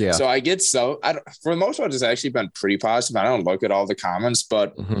 Yeah. So for the most part, it's actually been pretty positive. I don't look at all the comments,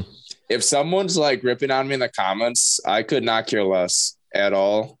 but if someone's like ripping on me in the comments, I could not care less at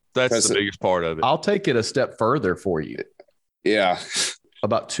all. That's the biggest part of it. I'll take it a step further for you. Yeah.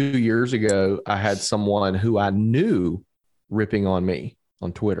 About 2 years ago, I had someone who I knew ripping on me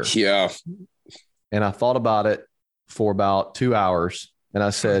on Twitter. Yeah. And I thought about it for about 2 hours. And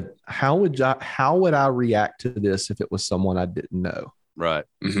I said, how would I react to this if it was someone I didn't know? Right.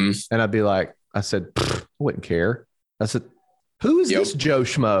 Mm-hmm. And I'd be like, I wouldn't care. I said, who is this Joe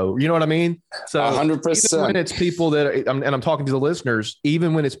Schmo? You know what I mean? So 100%. Even when it's people that, and I'm talking to the listeners,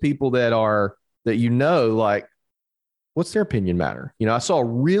 even when it's people that like, what's their opinion matter? I saw a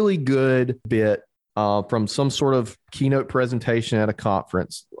really good bit from some sort of keynote presentation at a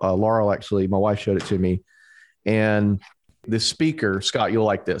conference. Laurel, actually, my wife showed it to me. And the speaker, Scott, you'll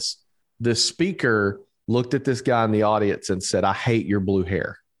like this. The speaker looked at this guy in the audience and said, I hate your blue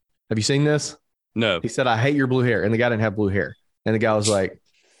hair. Have you seen this? No. He said, I hate your blue hair. And the guy didn't have blue hair. And the guy was like,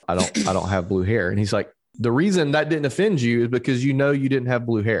 I don't have blue hair. And he's like, the reason that didn't offend you is because you didn't have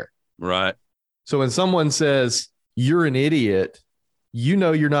blue hair. Right. So when someone says you're an idiot,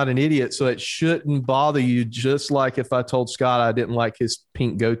 you're not an idiot. So it shouldn't bother you. Just like if I told Scott I didn't like his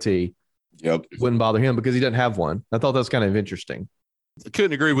pink goatee, it wouldn't bother him because he doesn't have one. I thought that was kind of interesting. I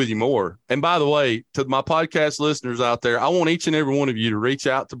couldn't agree with you more. And by the way, to my podcast listeners out there, I want each and every one of you to reach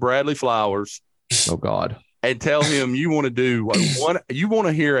out to Bradley Flowers. Oh God. And tell him you want to do you want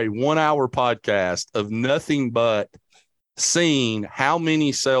to hear a 1 hour podcast of nothing but seeing how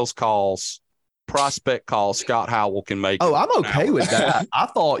many sales calls, prospect calls Scott Howell can make. Oh, I'm okay with that. I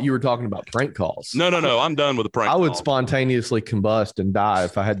thought you were talking about prank calls. No. I'm done with the prank I would calls. Spontaneously combust and die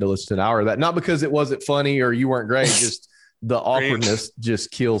if I had to listen to an hour of that. Not because it wasn't funny or you weren't great, just the awkwardness just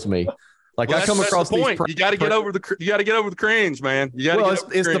kills me. Like I come across the point. These you got to get over the cringe, man.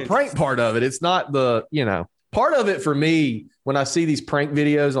 It's the prank part of it. It's not the, part of it for me when I see these prank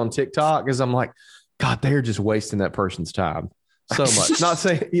videos on TikTok is I'm like, God, they're just wasting that person's time so much. Not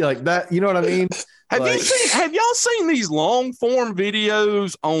saying like that, you know what I mean? Have y'all seen these long form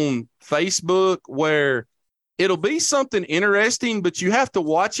videos on Facebook where it'll be something interesting, but you have to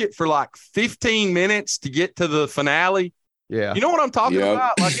watch it for like 15 minutes to get to the finale? Yeah. You know what I'm talking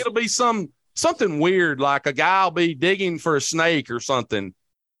about? Like it'll be something weird, like a guy will be digging for a snake or something,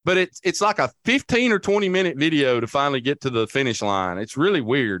 but it's like a 15 or 20 minute video to finally get to the finish line. It's really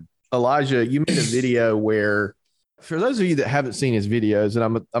weird. Elijah, you made a video where, for those of you that haven't seen his videos,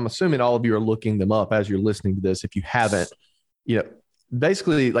 and I'm assuming all of you are looking them up as you're listening to this. If you haven't,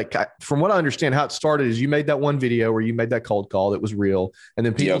 basically, like from what I understand, how it started is you made that one video where you made that cold call that was real, and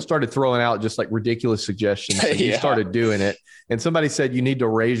then people started throwing out just like ridiculous suggestions. And you started doing it, and somebody said you need to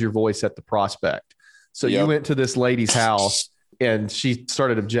raise your voice at the prospect. So you went to this lady's house, and she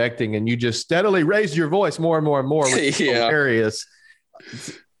started objecting, and you just steadily raised your voice more and more and more. Which is hilarious.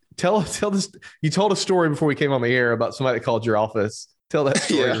 Tell this. You told a story before we came on the air about somebody that called your office. Tell that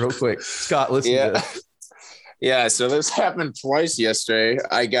story real quick, Scott. Listen to this. Yeah, so this happened twice yesterday.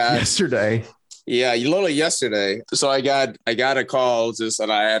 Yesterday. Yeah, literally yesterday. So I got a call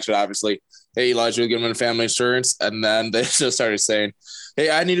and I answered, obviously, hey, Elijah, Goodman Family Insurance. And then they just started saying, hey,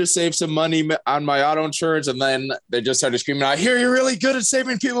 I need to save some money on my auto insurance. And then they just started screaming, I hear you're really good at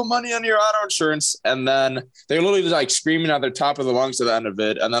saving people money on your auto insurance. And then they literally just like screaming at the top of the lungs at the end of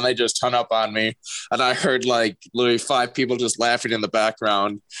it. And then they just hung up on me. And I heard like literally 5 people just laughing in the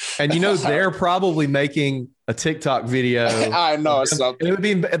background. And they're probably making a TikTok video. I know. It would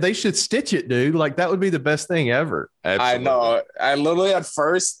be, they should stitch it, dude. Like that would be the best thing ever. Absolutely. I know. I literally at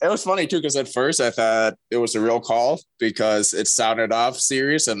first, it was funny too, because at first I thought it was a real call because it sounded off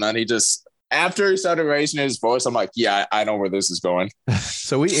serious. And then after he started raising his voice, I'm like, yeah, I know where this is going.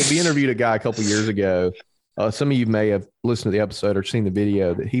 So we interviewed a guy a couple years ago. Some of you may have listened to the episode or seen the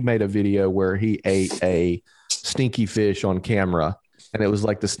video that he made a video where he ate a stinky fish on camera. And it was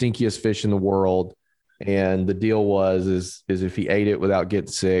like the stinkiest fish in the world. And the deal is if he ate it without getting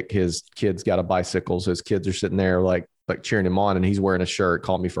sick, his kids got a bicycle. So his kids are sitting there like cheering him on, and he's wearing a shirt,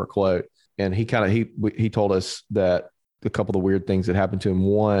 called me for a quote. And he told us that a couple of the weird things that happened to him.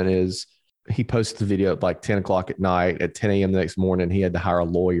 One is he posted the video at like 10 o'clock at night. At 10 a.m. the next morning, he had to hire a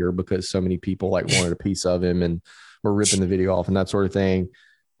lawyer because so many people like wanted a piece of him and were ripping the video off and that sort of thing.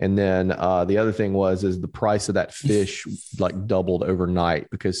 And then the other thing is the price of that fish like doubled overnight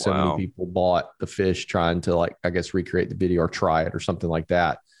because so many people bought the fish trying to like, I guess, recreate the video or try it or something like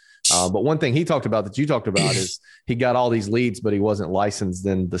that. But one thing he talked about that you talked about is he got all these leads, but he wasn't licensed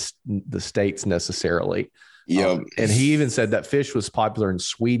in the states necessarily. Yeah. And he even said that fish was popular in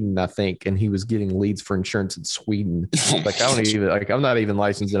Sweden, I think, and he was getting leads for insurance in Sweden. Like I'm not even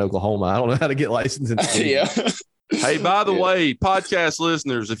licensed in Oklahoma. I don't know how to get licensed in Sweden. Yeah. Hey, by the way, podcast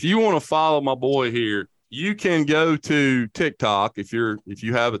listeners, if you want to follow my boy here, you can go to TikTok if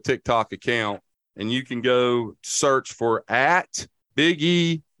you have a TikTok account, and you can go search for at Big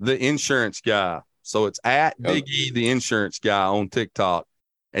E the Insurance Guy. So it's at Big E the Insurance Guy on TikTok,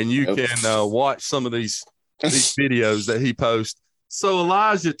 and you can watch some of these videos that he posts. So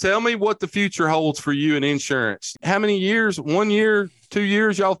Elijah, tell me what the future holds for you in insurance. How many years? 1 year, 2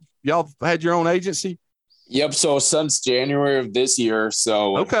 years? Y'all had your own agency? Yep. So since January of this year.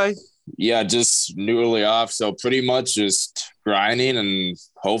 So okay. Yeah, just newly off. So pretty much just grinding, and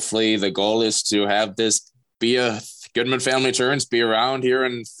hopefully the goal is to have this be a Goodman Family Insurance, be around here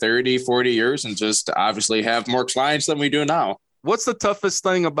in 30, 40 years, and just obviously have more clients than we do now. What's the toughest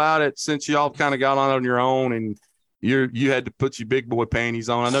thing about it since y'all kind of got on your own and you had to put your big boy panties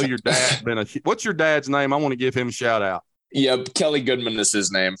on? I know your dad's what's your dad's name? I want to give him a shout out. Yep. Kelly Goodman is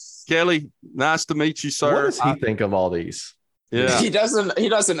his name. Kelly, nice to meet you, sir. What does he think of all these? Yeah. He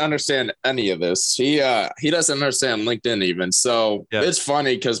doesn't understand any of this. He doesn't understand LinkedIn even. So It's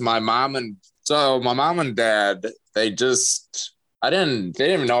funny because my mom and dad, they didn't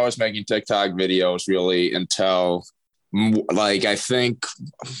even know I was making TikTok videos really until like I think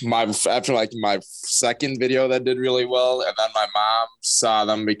after my second video that did really well, and then my mom saw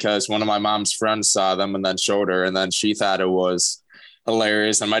them because one of my mom's friends saw them and then showed her, and then she thought it was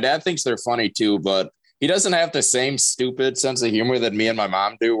hilarious. And my dad thinks they're funny too, but he doesn't have the same stupid sense of humor that me and my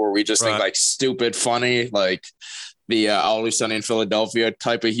mom do, where we just think like stupid funny, like the Always Sunny in Philadelphia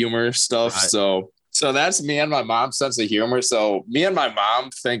type of humor stuff. Right. So that's me and my mom's sense of humor. So me and my mom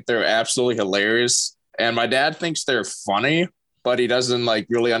think they're absolutely hilarious. And my dad thinks they're funny, but he doesn't like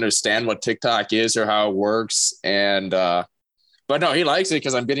really understand what TikTok is or how it works. And, but no, he likes it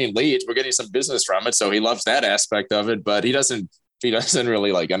because I'm getting leads. We're getting some business from it. So he loves that aspect of it, but he doesn't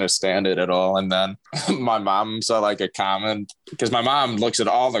really like understand it at all. And then my mom saw like a comment, because my mom looks at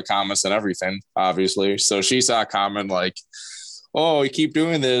all the comments and everything, obviously. So she saw a comment like, oh, you keep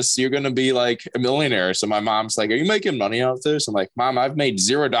doing this, you're going to be like a millionaire. So my mom's like, are you making money off this? I'm like, Mom, I've made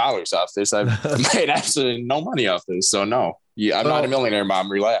 $0 off this. I've made absolutely no money off this. So no, I'm not a millionaire,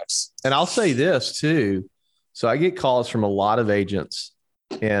 Mom, relax. And I'll say this too. So I get calls from a lot of agents,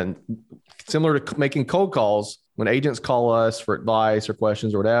 and similar to making cold calls, when agents call us for advice or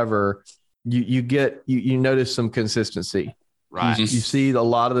questions or whatever, you notice some consistency, right? You see a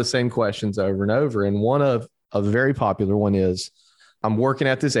lot of the same questions over and over. And one of a very popular one is, I'm working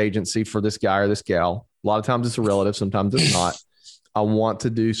at this agency for this guy or this gal. A lot of times it's a relative, sometimes it's not. I want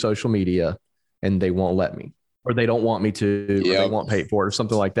to do social media and they won't let me, or they don't want me to, or they won't pay for it or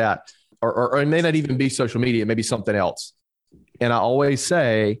something like that. Or it may not even be social media. It may be something else. And I always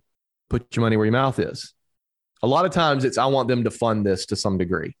say, put your money where your mouth is. A lot of times it's, I want them to fund this to some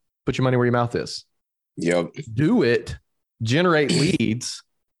degree. Put your money where your mouth is. Yep. Do it, generate leads,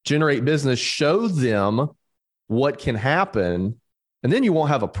 generate business, show them what can happen, and then you won't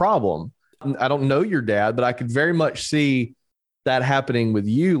have a problem. I don't know your dad, but I could very much see that happening with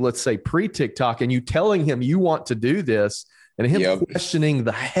you, let's say pre-TikTok, and you telling him you want to do this and him questioning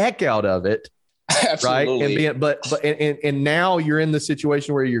the heck out of it Absolutely. Right. And now you're in the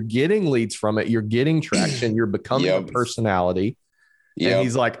situation where you're getting leads from it. You're getting traction. You're becoming a personality. And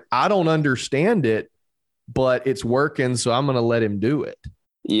he's like, I don't understand it, but it's working. So I'm going to let him do it.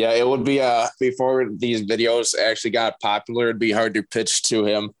 Yeah, it would be before these videos actually got popular, it'd be hard to pitch to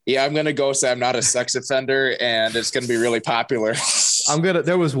him. Yeah, I'm gonna go say I'm not a sex offender and it's gonna be really popular.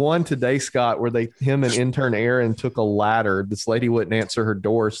 There was one today, Scott, where him and intern Aaron took a ladder. This lady wouldn't answer her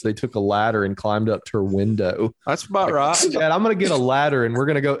door, so they took a ladder and climbed up to her window. That's about right. Dad, I'm gonna get a ladder and we're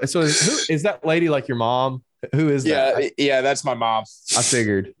gonna go. So is that lady like your mom? Who is that? Yeah, that's my mom. I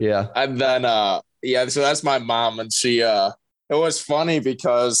figured. Yeah. And then so that's my mom, and she it was funny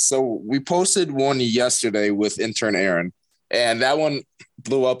because we posted one yesterday with intern Aaron, and that one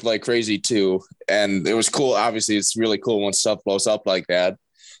blew up like crazy too. And it was cool. Obviously, it's really cool when stuff blows up like that.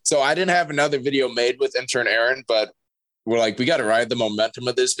 So I didn't have another video made with intern Aaron, but we're like, we got to ride the momentum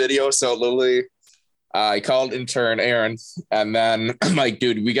of this video. So literally, I called intern Aaron, and then I'm like,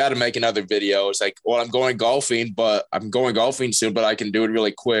 dude, we got to make another video. It's like, well, I'm going golfing soon, but I can do it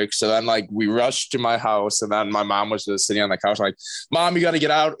really quick. So then like we rushed to my house, and then my mom was just sitting on the couch like, Mom, you got to get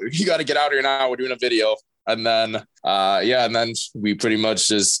out. You got to get out here now. We're doing a video. And then, and then we pretty much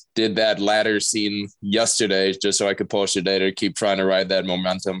just did that ladder scene yesterday just so I could post it today to keep trying to ride that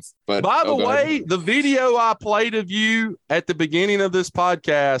momentum. But by the way, the video I played of you at the beginning of this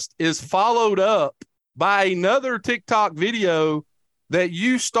podcast is followed up by another TikTok video that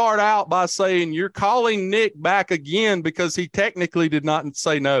you start out by saying you're calling Nick back again because he technically did not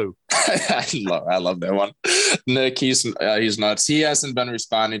say no. I love that one. Nick, he's nuts. He hasn't been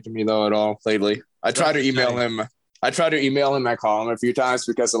responding to me though at all lately. I try to email him. I call him a few times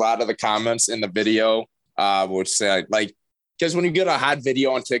because a lot of the comments in the video would say like, because when you get a hot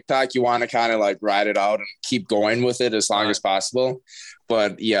video on TikTok, you want to kind of like ride it out and keep going with it as long as possible.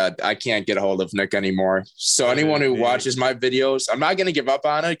 But yeah, I can't get a hold of Nick anymore. So anyone who watches my videos, I'm not going to give up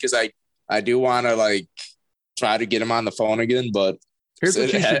on it because I do want to like try to get him on the phone again. But here's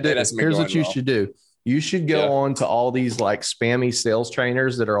what you should do. You should go on to all these like spammy sales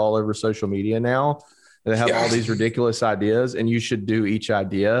trainers that are all over social media now. They have all these ridiculous ideas, and you should do each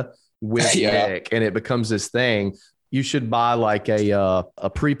idea with Nick, and it becomes this thing. You should buy like a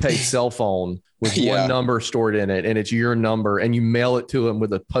prepaid cell phone with one number stored in it, and it's your number, and you mail it to him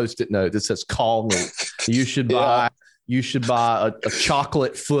with a Post-it note that says "Call me." You should buy a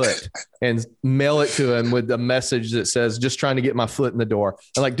chocolate foot and mail it to him with a message that says "Just trying to get my foot in the door,"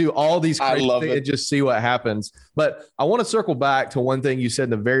 and like do all these crazy things and just see what happens. But I want to circle back to one thing you said in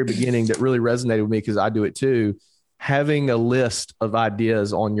the very beginning that really resonated with me because I do it too. Having a list of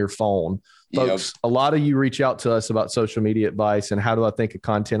ideas on your phone. Folks, a lot of you reach out to us about social media advice and how do I think of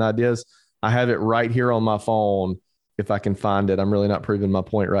content ideas. I have it right here on my phone if I can find it. I'm really not proving my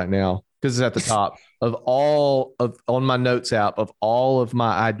point right now because it's at the top on my notes app of all of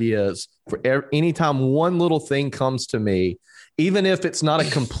my ideas. For anytime one little thing comes to me, even if it's not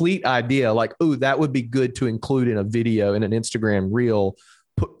a complete idea, like, oh, that would be good to include in a video, in an Instagram reel,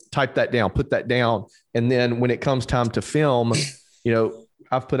 type that down, put that down. And then when it comes time to film,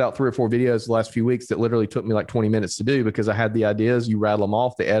 I've put out 3 or 4 videos the last few weeks that literally took me like 20 minutes to do because I had the ideas, you rattle them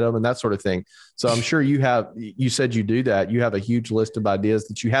off, they edit them and that sort of thing. So I'm sure you said you do that. You have a huge list of ideas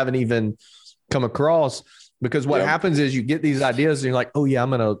that you haven't even come across because what happens is you get these ideas and you're like, oh yeah,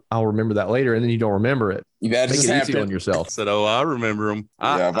 I'll remember that later. And then you don't remember it. You got to make it easy on yourself. Said, oh, I remember them.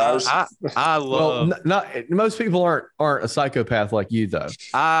 I love. Well, not most people aren't a psychopath like you though.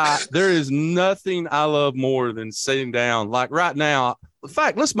 There is nothing I love more than sitting down. Like right now, in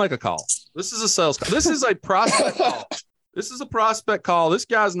fact, let's make a call. This is a sales call. This is a prospect call. This is a prospect call. This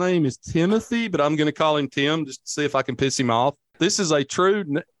guy's name is Timothy, but I'm going to call him Tim just to see if I can piss him off. This is a true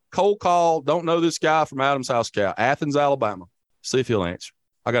cold call. Don't know this guy from Adams House Cow, Athens, Alabama. See if he'll answer.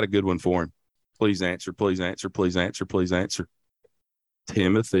 I got a good one for him. Please answer. Please answer. Please answer. Please answer.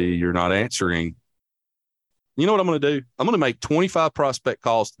 Timothy, you're not answering. You know what I'm going to do? I'm going to make 25 prospect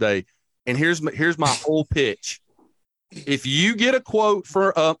calls today. And here's my whole pitch. If you get a quote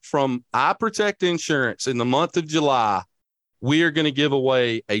from I Protect Insurance in the month of July, we are going to give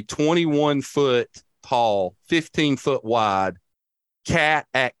away a 21-foot tall, 15-foot wide cat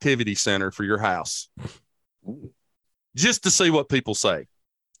activity center for your house. Just to see what people say.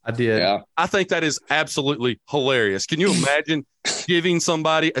 I did. Yeah. I think that is absolutely hilarious. Can you imagine giving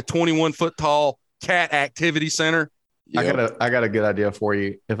somebody a 21-foot tall cat activity center? Yep. I got a good idea for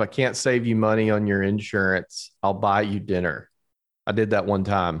you. If I can't save you money on your insurance, I'll buy you dinner. I did that one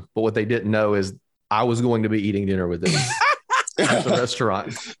time, but what they didn't know is I was going to be eating dinner with them at the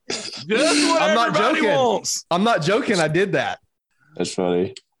restaurant. I'm not joking. Wants. I'm not joking. I did that. That's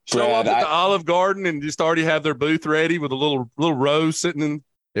funny. Show up at the Olive Garden and just already have their booth ready with a little row sitting in.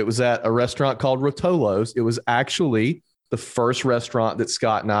 It was at a restaurant called Rotolo's. It was actually the first restaurant that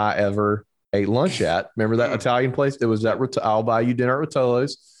Scott and I ever ate lunch at. Remember that Italian place? It was at I'll buy you dinner at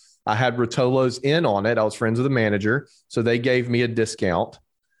Rotolo's. I had Rotolo's in on it. I was friends with the manager, so they gave me a discount.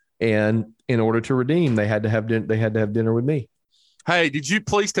 And in order to redeem, they had to have dinner with me. Hey, did you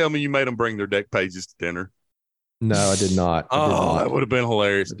please tell me you made them bring their deck pages to dinner? No, I did not. That would have been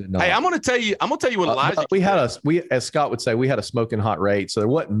hilarious. Hey, I'm going to tell you what Elijah. We as Scott would say, we had a smoking hot rate. So there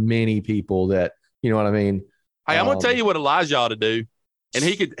wasn't many people that, you know what I mean? Hey, I'm going to tell you what Elijah ought to do. And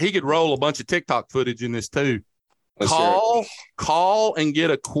he could roll a bunch of TikTok footage in this too. Call and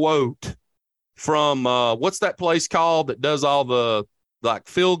get a quote from what's that place called that does all the like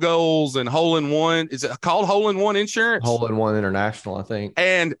field goals and hole in one? Is it called Hole in One Insurance? Hole in One International, I think.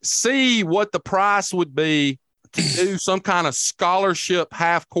 And see what the price would be to do some kind of scholarship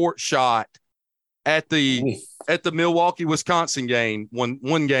half court shot at the Milwaukee, Wisconsin game,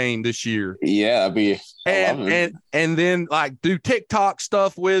 one game this year. Yeah, that'd be and then like do TikTok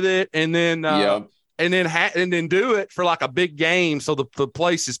stuff with it, and then and then do it for like a big game so the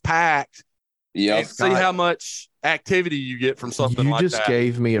place is packed. Yeah, and see how much activity you get from something like that. You just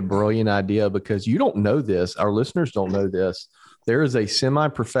gave me a brilliant idea because you don't know this. Our listeners don't know this. There is a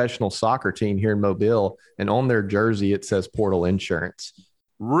semi-professional soccer team here in Mobile, and on their jersey it says Portal Insurance.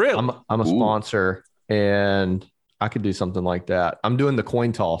 Really? I'm a sponsor, and I could do something like that. I'm doing the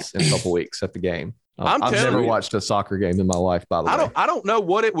coin toss in a couple weeks at the game. I've never watched a soccer game in my life, by the way. I don't know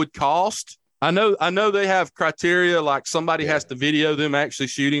what it would cost. I know they have criteria, like somebody has to video them actually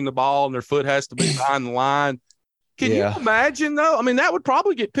shooting the ball and their foot has to be behind the line. Can you imagine, though? I mean, that would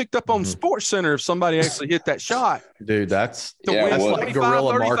probably get picked up on Sports Center if somebody actually hit that shot. Dude, that's like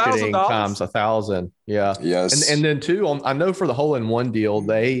guerrilla marketing times 1,000. Yeah. Yes. And then too, I know for the hole in one deal,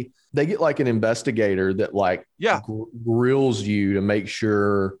 they get like an investigator that like grills you to make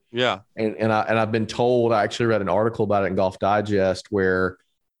sure. Yeah. And I've been told, I actually read an article about it in Golf Digest where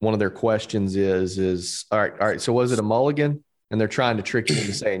one of their questions is all right. So was it a mulligan? And they're trying to trick you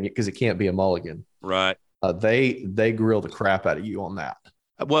into saying, because it can't be a mulligan. Right. They grill the crap out of you on that.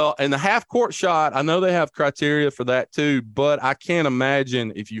 Well, and the half court shot, I know they have criteria for that too, but I can't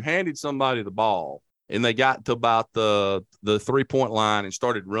imagine if you handed somebody the ball and they got to about the 3-point line and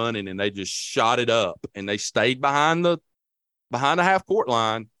started running and they just shot it up and they stayed behind the half court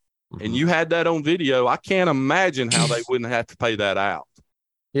line and you had that on video. I can't imagine how they wouldn't have to pay that out.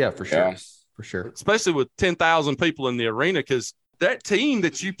 Yeah, for sure. Yeah. For sure. Especially with 10,000 people in the arena, because that team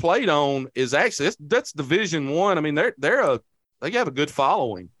that you played on is actually that's Division I. I mean, they have a good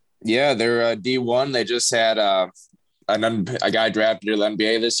following. Yeah, they're D1. They just had a guy drafted to the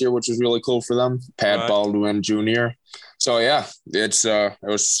NBA this year, which was really cool for them. Pat Baldwin Jr. So yeah, it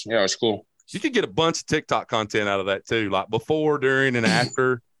was cool. You could get a bunch of TikTok content out of that too, like before, during, and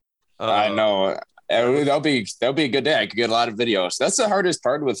after. I know. That'll be a good day. I could get a lot of videos. That's the hardest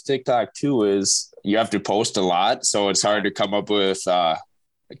part with TikTok too, is you have to post a lot. So it's hard to come up with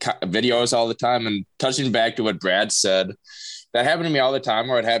videos all the time. And touching back to what Brad said, that happened to me all the time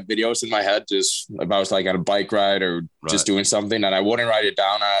where I'd have videos in my head, just if I was like on a bike ride or just doing something and I wouldn't write it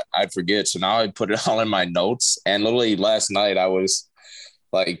down, I'd forget. So now I put it all in my notes. And literally last night I was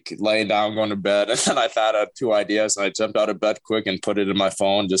like laying down, going to bed, and then I thought of 2 ideas and I jumped out of bed quick and put it in my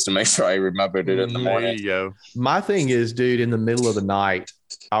phone just to make sure I remembered it in the morning. There you go. My thing is, dude, in the middle of the night,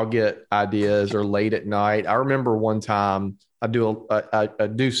 I'll get ideas, or late at night. I remember one time I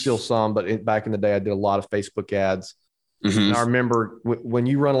do still some, but back in the day, I did a lot of Facebook ads. Mm-hmm. And I remember when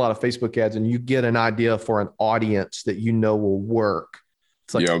you run a lot of Facebook ads and you get an idea for an audience that you know will work.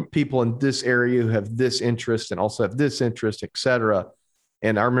 It's like people in this area who have this interest and also have this interest, et cetera.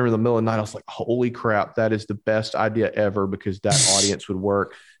 And I remember in the middle of the night, I was like, holy crap, that is the best idea ever, because that audience would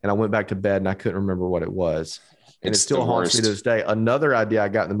work. And I went back to bed and I couldn't remember what it was. And it still haunts me to this day. Another idea I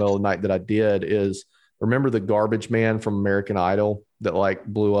got in the middle of the night that I did is, remember the garbage man from American Idol that like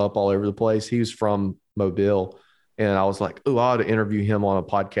blew up all over the place? He was from Mobile. And I was like, oh, I ought to interview him on a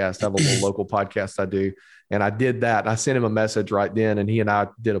podcast. I have a little local podcast I do. And I did that. I sent him a message right then, and he and I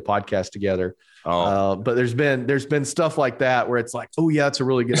did a podcast together. But there's been stuff like that where it's like, oh yeah, that's a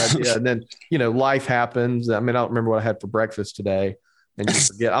really good idea. And then, life happens. I mean, I don't remember what I had for breakfast today, and you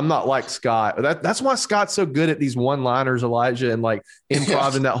forget. I'm not like Scott. That's why Scott's so good at these one-liners, Elijah, and like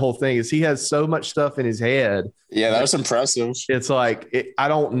improv that whole thing, is he has so much stuff in his head. Yeah, that was impressive. It's like, I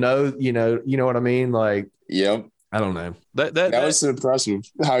don't know, you know what I mean? Like, yep. I don't know. That was impressive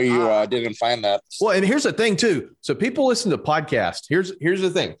how you didn't find that. Well, and here's the thing too. So people listen to podcasts. Here's the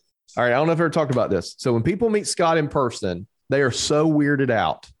thing. All right, I don't know if I've ever talked about this. So when people meet Scott in person, they are so weirded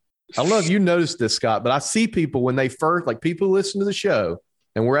out I don't know if you noticed this, Scott, but I see people when they first, like people who listen to the show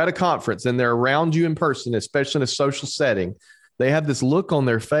and we're at a conference and they're around you in person, especially in a social setting, they have this look on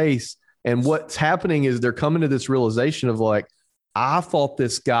their face. And what's happening is they're coming to this realization of like, I thought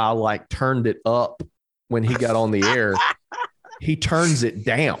this guy like turned it up when he got on the air. He turns it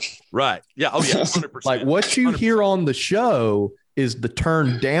down. Right. Yeah. Oh, yeah. 100%. Like what you 100%. hear on the show is the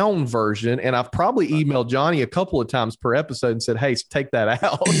turned down version. And I've probably emailed Johnny a couple of times per episode and said, hey, take that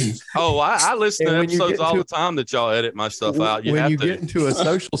out. Oh, I listen to episodes all the time that y'all edit my stuff out. When you get into a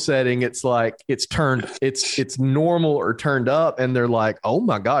social setting, it's like it's normal or turned up. And they're like, oh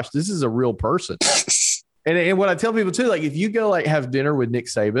my gosh, this is a real person. And what I tell people too, like if you go like have dinner with Nick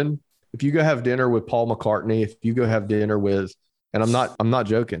Saban, if you go have dinner with Paul McCartney, if you go have dinner with, and I'm not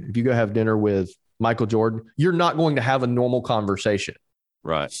joking, if you go have dinner with Michael Jordan, you're not going to have a normal conversation.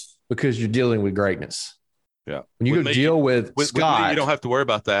 Right. Because you're dealing with greatness. Yeah. When you deal with Scott, with me, you don't have to worry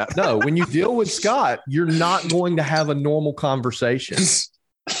about that. No, when you deal with Scott, you're not going to have a normal conversation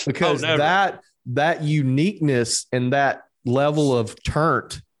because that uniqueness and that level of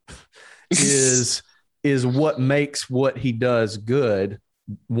turnt is what makes what he does good.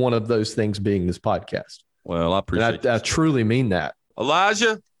 One of those things being this podcast. Well, I appreciate I truly mean that.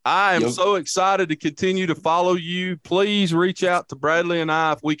 Elijah, I am so excited to continue to follow you. Please reach out to Bradley and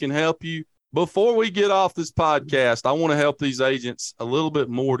I if we can help you. Before we get off this podcast, I want to help these agents a little bit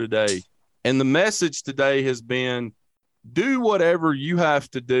more today. And the message today has been, do whatever you have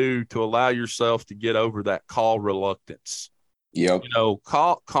to do to allow yourself to get over that call reluctance. Yep. You know,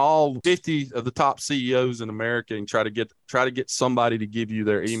 call 50 of the top CEOs in America and try to get somebody to give you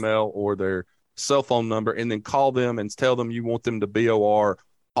their email or their cell phone number, and then call them and tell them you want them to BOR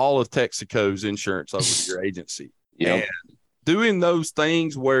all of Texaco's insurance over to your agency. Yep. And doing those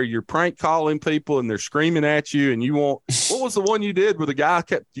things where you're prank calling people and they're screaming at you, and what was the one you did where the guy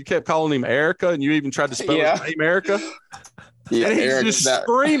kept calling him Erica, and you even tried to spell his name Erica? Yeah, and he's just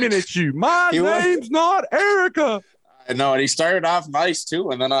screaming at you. My name's not Erica. I know, and he started off nice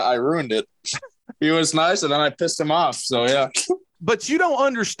too, and then I ruined it. He was nice, and then I pissed him off. So yeah. But you don't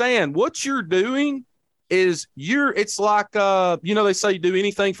understand what you're doing is it's like, they say do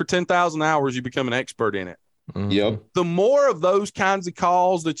anything for 10,000 hours, you become an expert in it. Yep. The more of those kinds of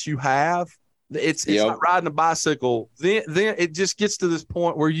calls that you have, it's like riding a bicycle. Then it just gets to this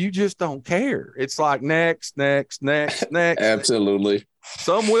point where you just don't care. It's like next. Absolutely.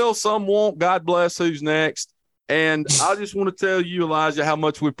 Some will, some won't. God bless who's next. And I just want to tell you, Elijah, how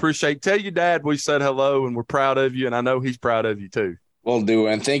much we appreciate. Tell your dad we said hello and we're proud of you. And I know he's proud of you too. Will do.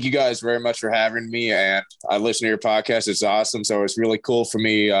 And thank you guys very much for having me. And I listen to your podcast. It's awesome. So it's really cool for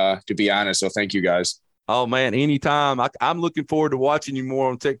me to be honest. So thank you guys. Oh, man, anytime. I'm looking forward to watching you more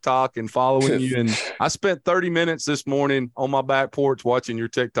on TikTok and following you. And I spent 30 minutes this morning on my back porch watching your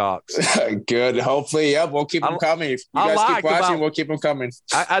TikToks. Good. Hopefully, we'll keep them coming. If you guys keep watching, we'll keep them coming.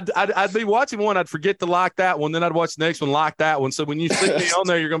 I'd be watching one. I'd forget to like that one. Then I'd watch the next one, like that one. So when you see me on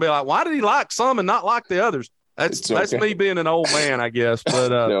there, you're going to be like, why did he like some and not like the others? That's me being an old man, I guess. But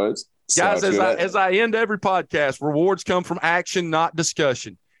no, guys, as I end every podcast, rewards come from action, not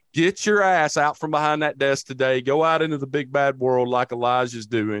discussion. Get your ass out from behind that desk today. Go out into the big bad world like Elijah's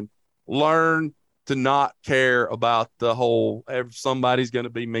doing. Learn to not care about the whole somebody's going to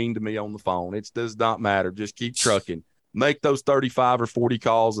be mean to me on the phone. It does not matter. Just keep trucking. Make those 35 or 40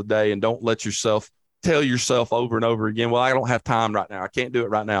 calls a day, and don't let yourself tell yourself over and over again, well, I don't have time right now. I can't do it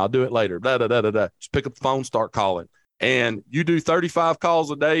right now. I'll do it later. Just pick up the phone, start calling. And you do 35 calls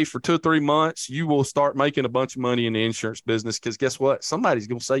a day for 2 or 3 months, you will start making a bunch of money in the insurance business because guess what? Somebody's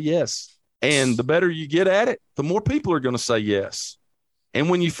going to say yes. And the better you get at it, the more people are going to say yes. And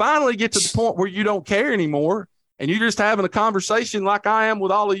when you finally get to the point where you don't care anymore and you're just having a conversation like I am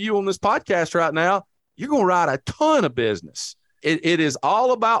with all of you on this podcast right now, you're going to write a ton of business. It is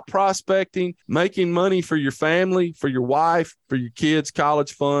all about prospecting, making money for your family, for your wife, for your kids'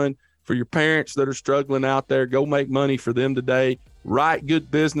 college fund, for your parents that are struggling out there. Go make money for them today. Write good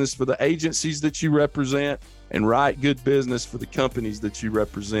business for the agencies that you represent, and write good business for the companies that you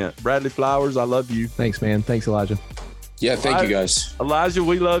represent. Bradley Flowers, I love you. Thanks, man. Thanks, Elijah. Yeah, thank you, guys. Elijah,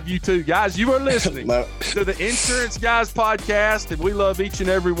 we love you too. Guys, you are listening to the Insurance Guys podcast, and we love each and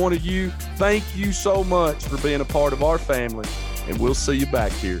every one of you. Thank you so much for being a part of our family, and we'll see you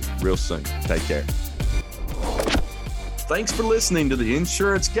back here real soon. Take care. Thanks for listening to the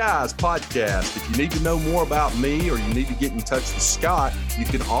Insurance Guys podcast. If you need to know more about me or you need to get in touch with Scott, you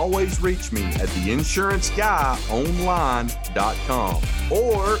can always reach me at theinsuranceguyonline.com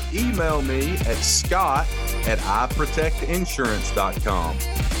or email me at scott@iprotectinsurance.com.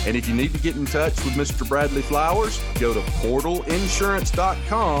 And if you need to get in touch with Mr. Bradley Flowers, go to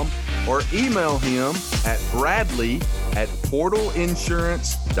portalinsurance.com or email him at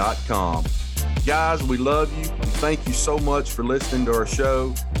bradley@portalinsurance.com. Guys, we love you. Thank you so much for listening to our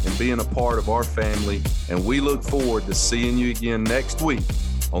show and being a part of our family. And we look forward to seeing you again next week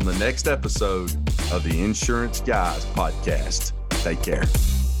on the next episode of the Insurance Guys podcast. Take care.